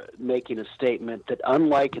more making a statement that,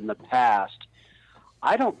 unlike in the past,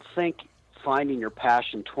 I don't think finding your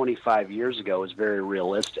passion 25 years ago is very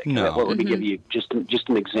realistic. No. Let me give you just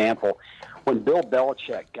an example. When Bill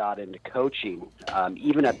Belichick got into coaching,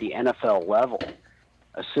 even at the NFL level,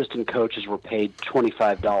 assistant coaches were paid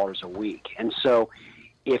 $25 a week. And so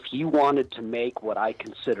if you wanted to make what I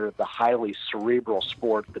consider the highly cerebral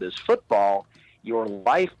sport that is football your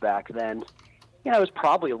life back then, it was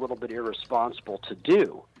probably a little bit irresponsible to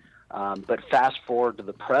do. But fast forward to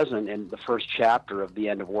the present, and the first chapter of The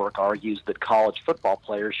End of Work argues that college football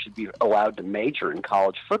players should be allowed to major in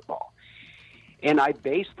college football. And I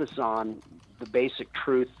base this on the basic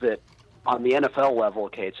truth that on the NFL level,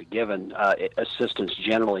 okay, it's a given, assistants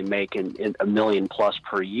generally make in $1 million plus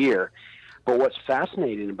per year. But what's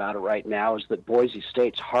fascinating about it right now is that Boise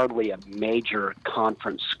State's hardly a major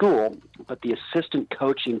conference school, but the assistant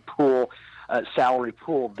coaching pool, salary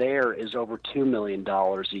pool there is over $2 million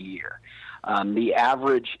a year. The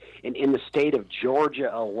average in the state of Georgia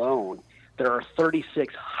alone, there are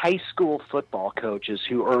 36 high school football coaches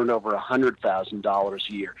who earn over $100,000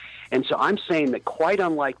 a year. And so I'm saying that quite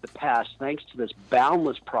unlike the past, thanks to this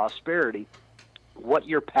boundless prosperity, what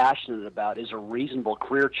you're passionate about is a reasonable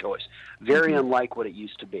career choice, very unlike what it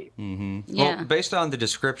used to be. Mm-hmm. Yeah. Well, based on the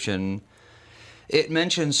description, it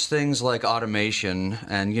mentions things like automation,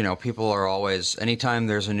 and, people are always, anytime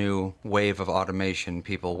there's a new wave of automation,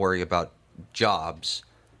 people worry about jobs.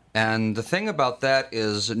 And the thing about that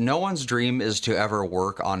is no one's dream is to ever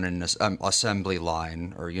work on an assembly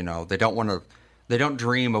line, or, they don't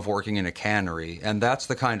dream of working in a cannery, and that's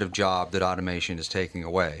the kind of job that automation is taking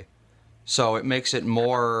away. So it makes it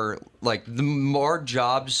more like the more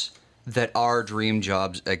jobs that are dream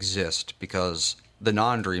jobs exist, because the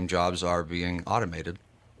non-dream jobs are being automated.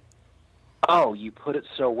 Oh, you put it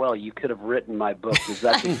so well. You could have written my book, because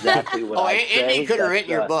that's exactly what I say. Andy could have written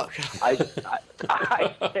your book. I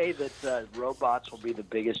say that robots will be the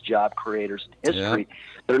biggest job creators in history. Yeah.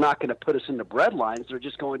 They're not going to put us into bread lines. They're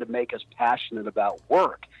just going to make us passionate about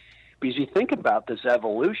work. Because you think about this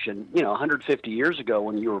evolution, 150 years ago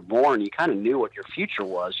when you were born, you kind of knew what your future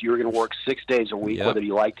was. You were going to work 6 days a week, whether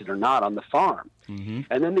you liked it or not, on the farm. Mm-hmm.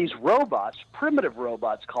 And then these robots, primitive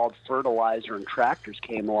robots called fertilizer and tractors,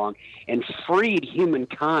 came along and freed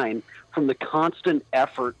humankind from the constant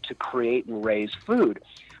effort to create and raise food.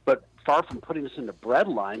 But far from putting us into bread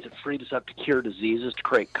lines, it freed us up to cure diseases, to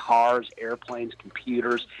create cars, airplanes,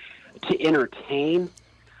 computers, to entertain.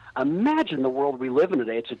 Imagine the world we live in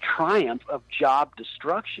today. It's a triumph of job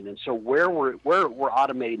destruction. And so where we're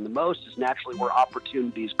automating the most is naturally where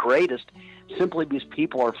opportunity is greatest, simply because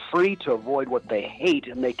people are free to avoid what they hate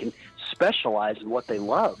and they can specialize in what they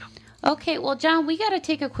love. Okay, well, John, we got to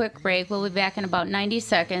take a quick break. We'll be back in about 90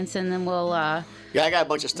 seconds, and then we'll I got a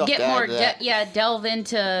bunch of stuff get to more add to that. delve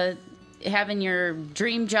into having your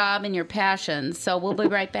dream job and your passions. So we'll be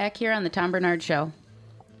right back here on the Tom Bernard Show.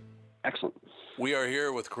 Excellent. We are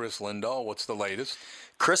here with Chris Lindahl. What's the latest?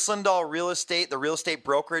 Chris Lindahl Real Estate, the real estate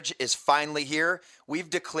brokerage, is finally here. We've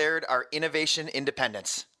declared our innovation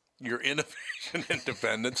independence. Your innovation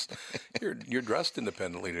independence? You're dressed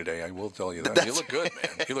independently today, I will tell you that. You look good,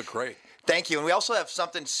 man. You look great. Thank you. And we also have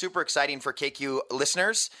something super exciting for KQ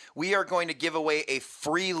listeners. We are going to give away a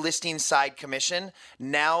free listing side commission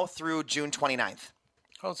now through June 29th.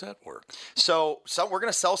 How does that work? So we're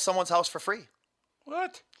going to sell someone's house for free.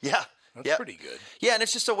 What? Yeah. That's pretty good. Yeah, and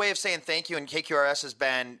it's just a way of saying thank you. And KQRS has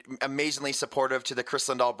been amazingly supportive to the Chris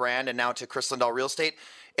Lindahl brand and now to Chris Lindahl Real Estate.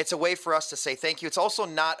 It's a way for us to say thank you. It's also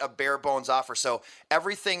not a bare bones offer. So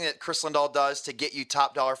everything that Chris Lindahl does to get you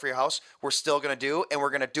top dollar for your house, we're still going to do, and we're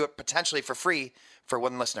going to do it potentially for free for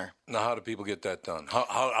one listener. Now, how do people get that done?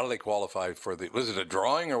 How do they qualify for the? Was it a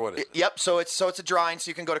drawing or what? Is it? Yep. So it's a drawing. So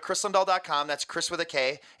you can go to chrislindahl.com. That's Chris with a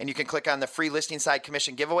K, and you can click on the free listing side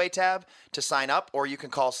commission giveaway tab to sign up, or you can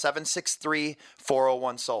call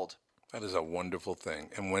 763-401-SOLD. That is a wonderful thing.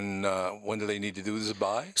 And when do they need to do this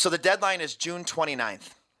by? So the deadline is June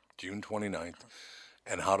 29th. June 29th.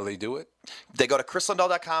 And how do they do it? They go to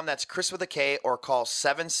chrislindahl.com, that's Chris with a K, or call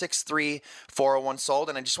 763-401-SOLD.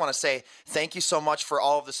 And I just want to say thank you so much for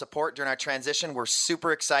all of the support during our transition. We're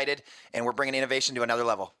super excited, and we're bringing innovation to another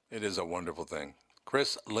level. It is a wonderful thing.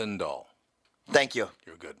 Chris Lindahl. Thank you.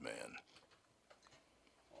 You're a good man.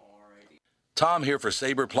 Tom here for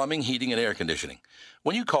Sabre Plumbing, Heating, and Air Conditioning.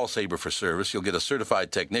 When you call Sabre for service, you'll get a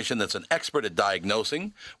certified technician that's an expert at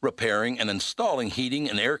diagnosing, repairing, and installing heating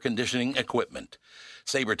and air conditioning equipment.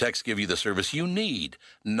 Sabre Techs give you the service you need,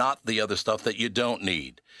 not the other stuff that you don't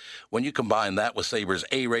need. When you combine that with Sabre's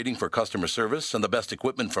A rating for customer service and the best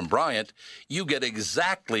equipment from Bryant, you get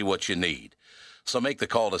exactly what you need. So make the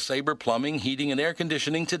call to Sabre Plumbing, Heating, and Air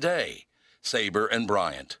Conditioning today. Sabre and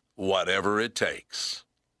Bryant, whatever it takes.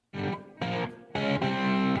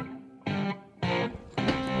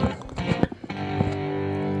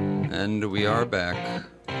 And we are back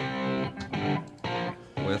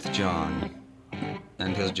with John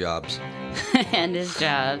and his jobs. And his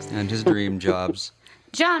jobs. And his dream jobs.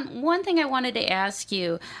 John, one thing I wanted to ask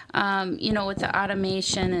you, with the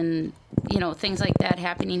automation and, things like that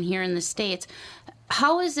happening here in the States,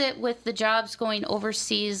 how is it with the jobs going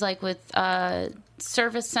overseas, like with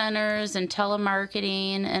service centers and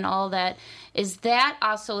telemarketing and all that? Is that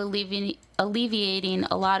also alleviating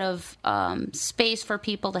a lot of space for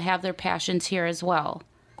people to have their passions here as well?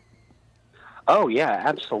 Oh, yeah,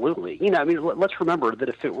 absolutely. Let's remember that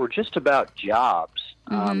if it were just about jobs,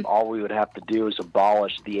 all we would have to do is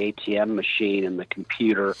abolish the ATM machine and the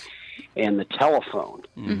computer and the telephone.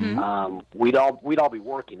 Mm-hmm. We'd all be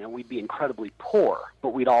working, and we'd be incredibly poor, but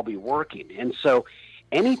we'd all be working. And so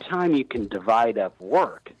anytime you can divide up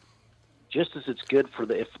work, just as it's good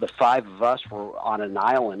if the five of us were on an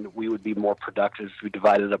island, we would be more productive if we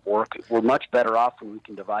divided up work. We're much better off when we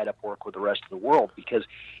can divide up work with the rest of the world, because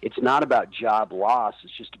it's not about job loss,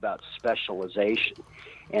 it's just about specialization.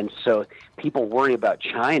 And so people worry about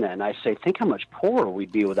China, and I say, think how much poorer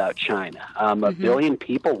we'd be without China. A billion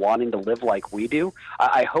people wanting to live like we do.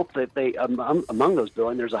 I hope that among those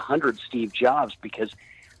billion, there's 100 Steve Jobs, because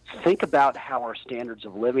think about how our standards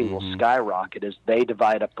of living will skyrocket as they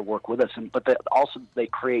divide up the work with us, but they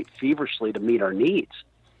create feverishly to meet our needs.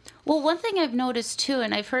 Well, one thing I've noticed too,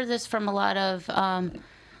 and I've heard this from a lot of,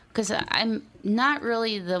 because I'm not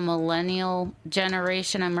really the millennial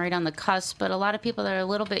generation, I'm right on the cusp, but a lot of people that are a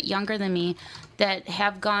little bit younger than me that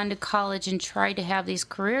have gone to college and tried to have these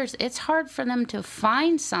careers, it's hard for them to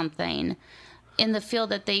find something in the field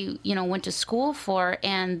that they, went to school for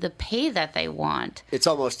and the pay that they want. It's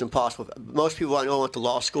almost impossible. Most people I know went to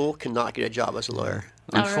law school cannot get a job as a lawyer.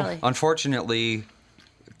 Really? Unfortunately,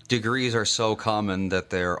 degrees are so common that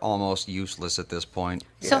they're almost useless at this point.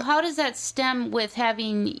 So how does that stem with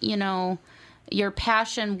having, your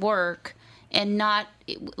passion work and not,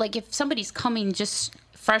 like if somebody's coming just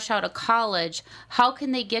fresh out of college, how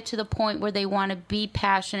can they get to the point where they want to be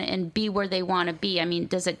passionate and be where they want to be? I mean,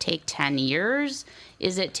 does it take 10 years?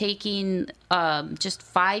 Is it taking just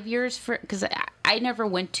 5 years? Because I never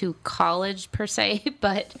went to college per se,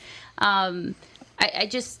 but I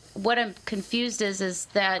just, what I'm confused is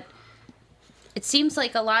that it seems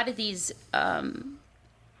like a lot of these, I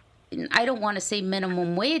don't want to say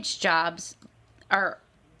minimum wage jobs are,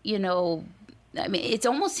 I mean, it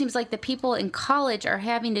almost seems like the people in college are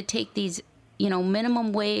having to take these,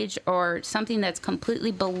 minimum wage or something that's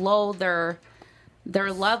completely below their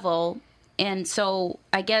level. And so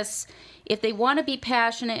I guess if they want to be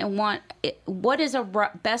passionate and what is a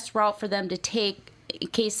best route for them to take in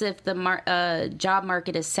case if the job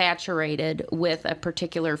market is saturated with a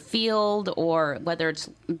particular field, or whether it's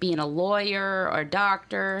being a lawyer or a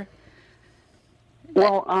doctor?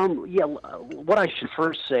 Well, what I should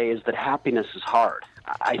first say is that happiness is hard.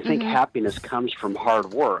 I think happiness comes from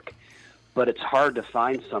hard work, but it's hard to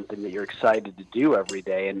find something that you're excited to do every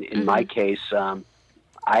day. And in my case,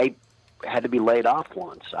 I had to be laid off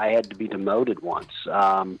once. I had to be demoted once.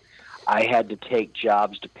 I had to take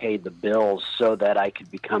jobs to pay the bills so that I could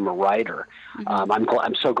become a writer.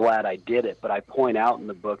 I'm so glad I did it, but I point out in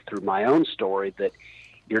the book through my own story that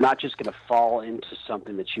you're not just going to fall into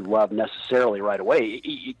something that you love necessarily right away.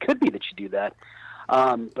 It could be that you do that,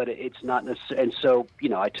 but it's not necessarily. And so,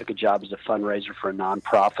 I took a job as a fundraiser for a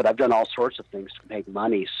nonprofit. I've done all sorts of things to make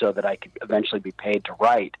money so that I could eventually be paid to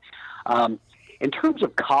write. In terms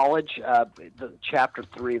of college, the chapter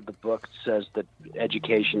 3 of the book says that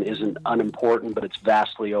education isn't unimportant, but it's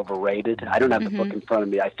vastly overrated. I don't have the book in front of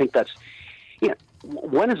me. I think that's,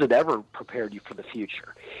 when has it ever prepared you for the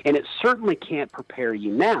future? And it certainly can't prepare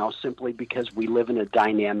you now simply because we live in a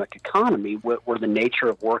dynamic economy where the nature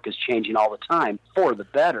of work is changing all the time for the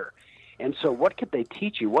better. And so what could they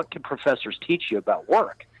teach you? What could professors teach you about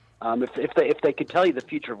work? If they could tell you the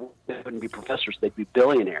future of work, they wouldn't be professors, they'd be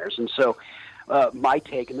billionaires. And so my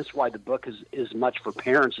take, and this is why the book is as much for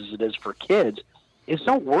parents as it is for kids, is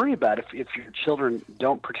don't worry about if your children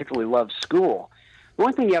don't particularly love school. The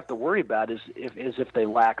only thing you have to worry about is if they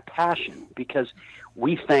lack passion, because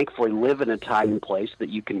we thankfully live in a time and place that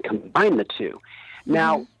you can combine the two.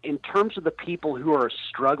 Now, in terms of the people who are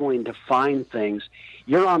struggling to find things,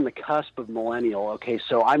 you're on the cusp of millennial. Okay,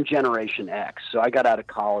 so I'm Generation X. So I got out of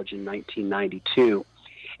college in 1992,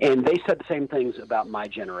 and they said the same things about my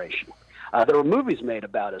generation. There were movies made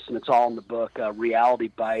about us, and it's all in the book, Reality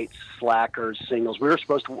Bites, Slackers, Singles. We were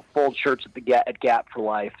supposed to fold shirts at Gap for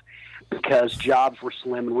life because jobs were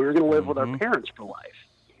slim, and we were going to live with our parents for life.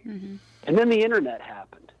 And then the Internet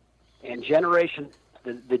happened, and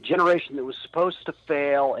the generation that was supposed to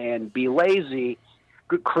fail and be lazy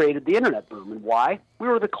created the Internet boom. And why? We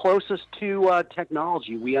were the closest to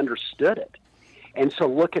technology. We understood it. And so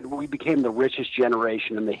we became the richest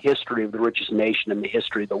generation in the history of the richest nation in the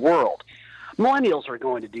history of the world. Millennials are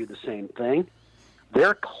going to do the same thing.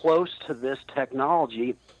 They're close to this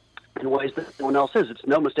technology in ways that no one else is. It's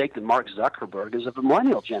no mistake that Mark Zuckerberg is of the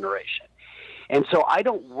millennial generation. And so I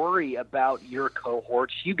don't worry about your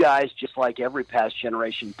cohorts. You guys, just like every past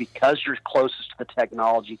generation, because you're closest to the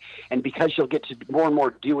technology and because you'll get to more and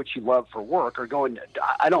more do what you love for work,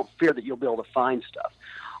 I don't fear that you'll be able to find stuff.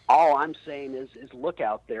 All I'm saying is look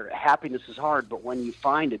out there. Happiness is hard, but when you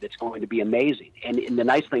find it, it's going to be amazing. And the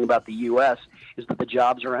nice thing about the U.S. is that the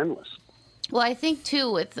jobs are endless. Well, I think,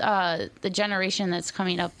 too, with the generation that's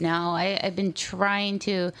coming up now, I've been trying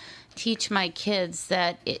to teach my kids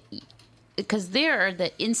that because they're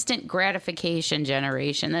the instant gratification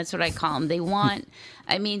generation. That's what I call them. They want,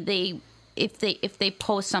 if they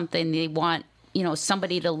post something, they want,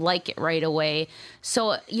 somebody to like it right away.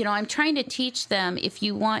 So, I'm trying to teach them if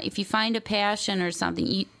you find a passion or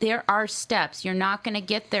something, there are steps. You're not going to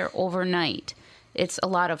get there overnight. It's a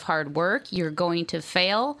lot of hard work. You're going to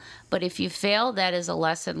fail. But if you fail, that is a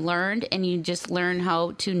lesson learned, and you just learn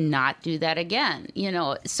how to not do that again.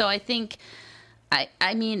 So I think, I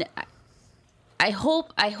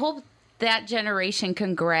hope that generation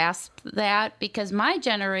can grasp that, because my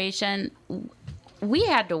generation, we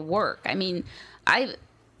had to work.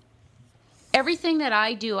 Everything that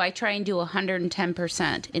I do, I try and do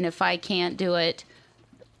 110%. And if I can't do it,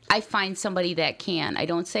 I find somebody that can. I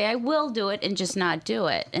don't say I will do it and just not do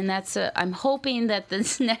it. And I'm hoping that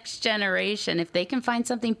this next generation, if they can find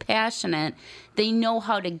something passionate, they know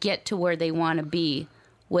how to get to where they want to be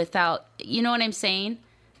without, you know what I'm saying,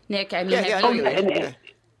 Nick? I mean, I know what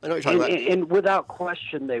you're talking about. And without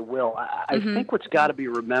question, they will. I think what's got to be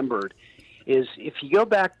remembered is if you go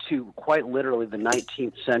back to quite literally the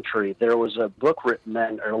 19th century, there was a book written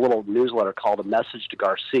then, or a little newsletter called A Message to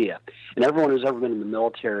Garcia. And everyone who's ever been in the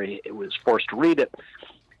military was forced to read it.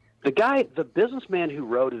 The businessman who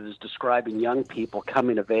wrote it is describing young people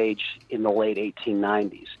coming of age in the late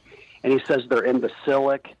 1890s. And he says they're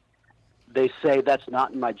imbecilic. They say that's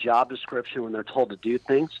not in my job description when they're told to do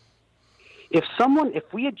things.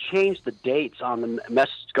 If we had changed the dates on the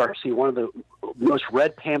Message to Garcia, one of the most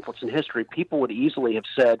read pamphlets in history, people would easily have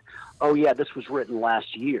said, oh, yeah, this was written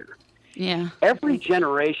last year. Yeah. Every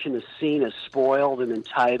generation is seen as spoiled and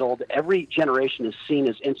entitled. Every generation is seen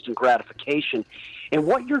as instant gratification. And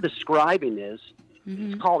what you're describing is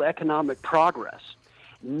it's called economic progress.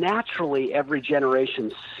 Naturally, every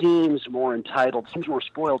generation seems more entitled, seems more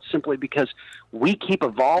spoiled, simply because we keep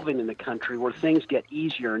evolving in the country where things get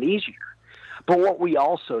easier and easier. But what we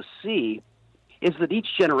also see is that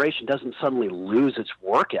each generation doesn't suddenly lose its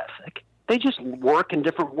work ethic. They just work in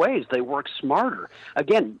different ways. They work smarter.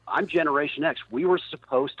 Again, I'm Generation X. We were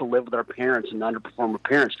supposed to live with our parents and underperform our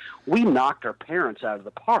parents. We knocked our parents out of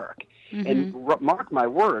the park. And mark my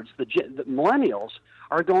words, the millennials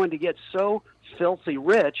are going to get so filthy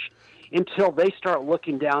rich until they start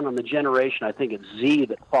looking down on the generation, I think it's Z,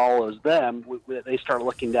 that follows them. They start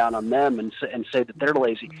looking down on them and say that they're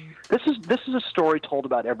lazy. This is a story told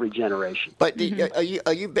about every generation. But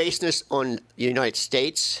are you basing this on the United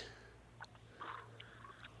States?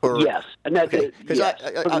 Or, yes, and that's okay. Yes.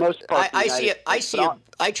 For the most part,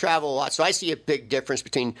 I travel a lot, so I see a big difference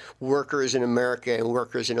between workers in America and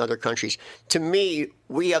workers in other countries. To me,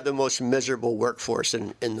 we have the most miserable workforce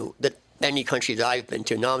in any country that I've been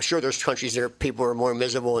to. Now, I'm sure there's countries where people are more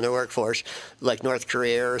miserable in their workforce, like North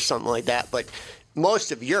Korea or something like that. But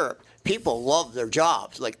most of Europe, people love their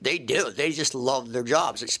jobs. Like, they do. They just love their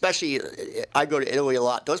jobs. Especially, I go to Italy a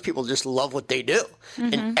lot. Those people just love what they do.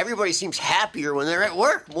 And everybody seems happier when they're at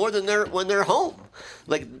work more than when they're home.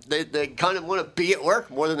 Like, they kind of want to be at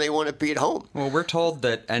work more than they want to be at home. Well, we're told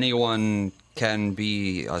that anyone can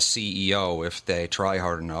be a CEO if they try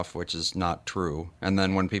hard enough, which is not true. And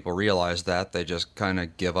then when people realize that, they just kind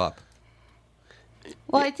of give up.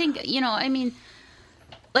 Well, I think, I mean,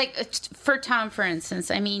 like for Tom, for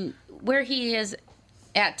instance, I mean, where he is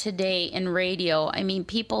at today in radio, I mean,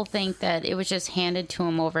 people think that it was just handed to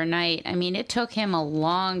him overnight. I mean, it took him a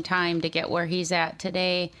long time to get where he's at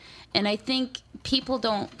today. And I think people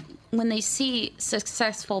don't, when they see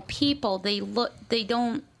successful people, they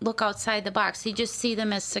don't look outside the box. They just see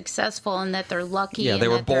them as successful and that they're lucky. Yeah, they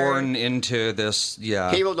were born into this. Yeah,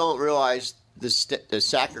 people don't realize the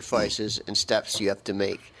sacrifices and steps you have to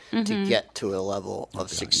make to get to a level of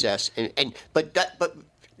success. But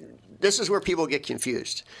this is where people get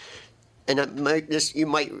confused. And you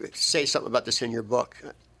might say something about this in your book.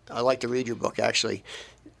 I like to read your book, actually.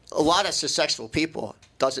 A lot of successful people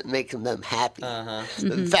doesn't make them happy.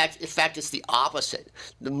 In fact, it's the opposite.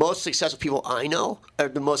 The most successful people I know are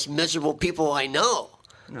the most miserable people I know.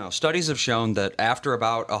 No, studies have shown that after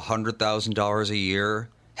about $100,000 a year,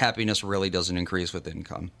 happiness really doesn't increase with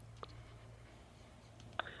income.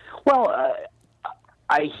 Well,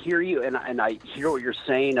 I hear you, and I hear what you're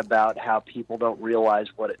saying about how people don't realize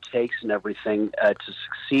what it takes and everything to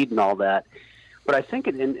succeed and all that. But I think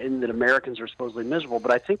in that Americans are supposedly miserable. But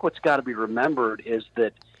I think what's got to be remembered is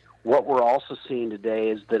that what we're also seeing today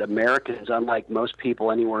is that Americans, unlike most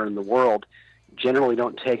people anywhere in the world, generally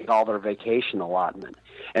don't take all their vacation allotment.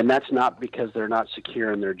 And that's not because they're not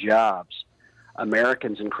secure in their jobs.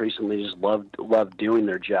 Americans increasingly just love doing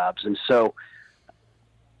their jobs. And so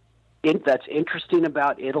that's interesting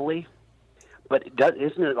about Italy. But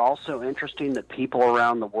isn't it also interesting that people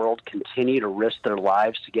around the world continue to risk their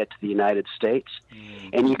lives to get to the United States?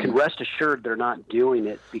 And you can rest assured they're not doing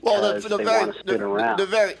it because they want to spin around. The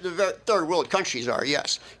very third world countries are,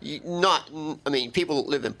 yes. People who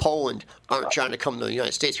live in Poland aren't trying to come to the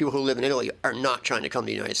United States. People who live in Italy are not trying to come to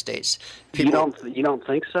the United States. You don't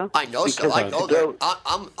think so? I know so. I go there.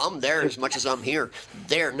 I'm there as much as I'm here.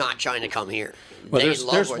 They're not trying to come here. Well,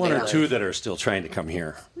 there's one or two that are still trying to come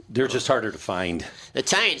here. They're just harder to find. The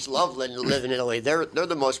Italians love living in Italy. They're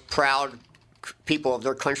the most proud people of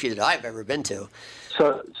their country that I've ever been to.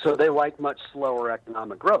 So they like much slower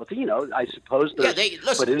economic growth. I suppose. Yeah,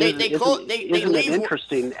 isn't it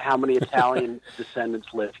interesting how many Italian descendants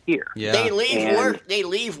live here? Yeah. They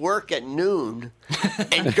leave work at noon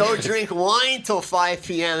and go drink wine till 5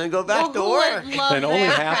 p.m. and go back to work. And only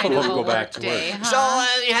half of them go back to work. Huh? So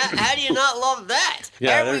how do you not love that?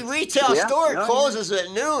 Yeah, every retail store closes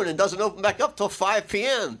at noon and doesn't open back up till 5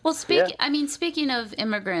 p.m. Well, speaking of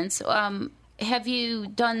immigrants. Have you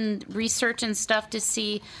done research and stuff to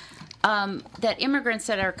see that immigrants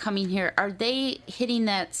that are coming here, are they hitting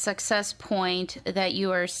that success point that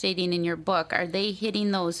you are stating in your book? Are they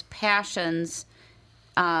hitting those passions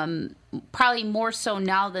probably more so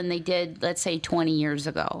now than they did, let's say, 20 years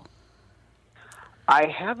ago? I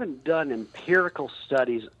haven't done empirical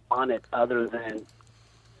studies on it other than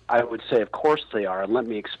I would say, of course they are, and let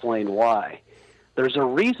me explain why. There's a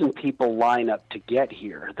reason people line up to get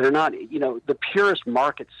here. They're not, the purest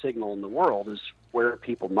market signal in the world is where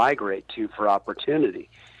people migrate to for opportunity.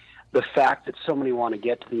 The fact that so many want to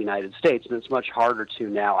get to the United States, and it's much harder to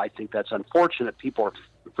now, I think that's unfortunate. People are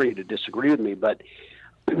free to disagree with me, but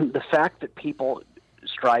the fact that people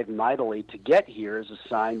strive mightily to get here is a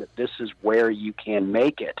sign that this is where you can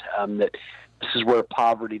make it, that this is where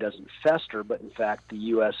poverty doesn't fester, but in fact the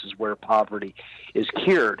U.S. is where poverty is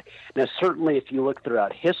cured. Now, certainly if you look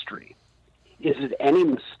throughout history, is it any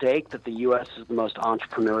mistake that the U.S. is the most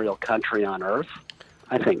entrepreneurial country on earth?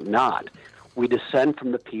 I think not. We descend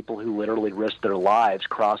from the people who literally risked their lives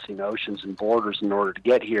crossing oceans and borders in order to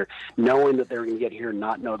get here, knowing that they were going to get here and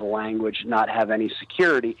not know the language, not have any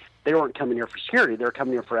security. They weren't coming here for security. They were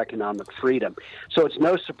coming here for economic freedom. So it's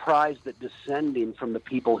no surprise that descending from the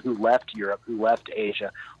people who left Europe, who left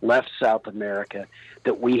Asia, left South America,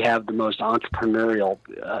 that we have the most entrepreneurial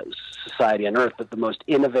society on earth, that the most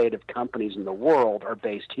innovative companies in the world are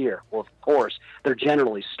based here. Well, of course, they're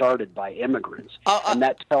generally started by immigrants, and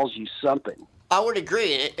that tells you something. I would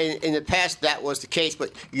agree. In the past, that was the case,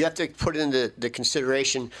 but you have to put into the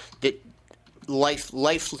consideration that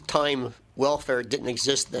lifetime welfare didn't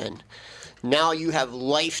exist then. Now you have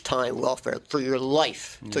lifetime welfare for your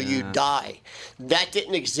life till you die. That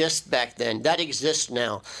didn't exist back then. That exists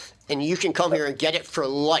now. And you can come here and get it for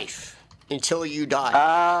life until you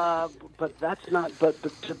die. But that's not. But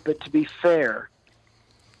to be fair,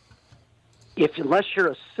 unless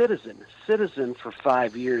you're a citizen for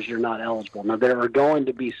 5 years, you're not eligible. Now there are going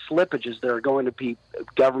to be slippages. There are going to be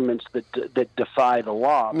governments that defy the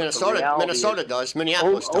law. Minnesota does.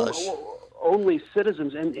 Minneapolis does. Only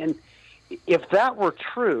citizens, and if that were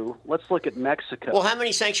true, let's look at Mexico. Well, how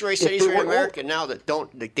many sanctuary cities are in America now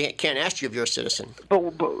that can't ask you if you're a citizen? But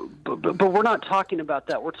we're not talking about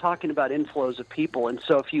that. We're talking about inflows of people. And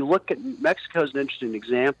so if you look at Mexico as an interesting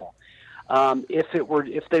example,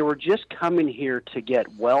 if they were just coming here to get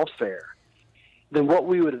welfare, then what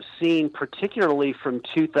we would have seen, particularly from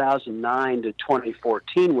 2009 to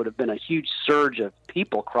 2014, would have been a huge surge of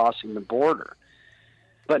people crossing the border.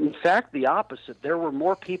 But in fact, the opposite. There were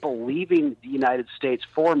more people leaving the United States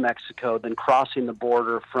for Mexico than crossing the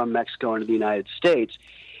border from Mexico into the United States.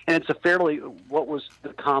 And it's what was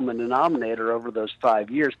the common denominator over those 5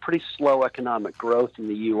 years, pretty slow economic growth in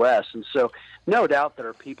the U.S. And so no doubt there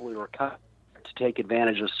are people who are coming to take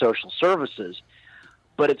advantage of social services.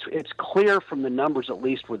 But it's clear from the numbers, at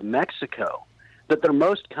least with Mexico, that they're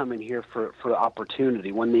most coming here for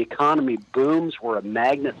opportunity. When the economy booms, we're a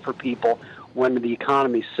magnet for people. When the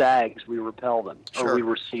economy sags, we repel them, or we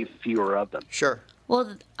receive fewer of them. Sure.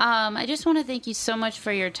 Well, I just want to thank you so much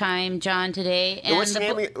for your time, John, today. And what's the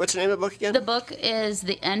name of the book again? The book is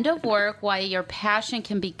The End of Work, Why Your Passion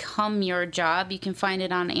Can Become Your Job. You can find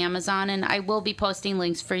it on Amazon, and I will be posting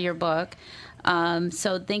links for your book.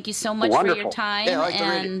 So thank you so much for your time. Yeah, I like to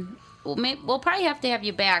read it. We'll probably have to have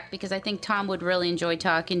you back because I think Tom would really enjoy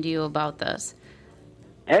talking to you about this.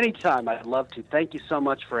 Anytime. I'd love to. Thank you so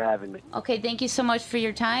much for having me. Okay, thank you so much for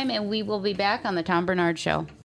your time, and we will be back on the Tom Bernard Show.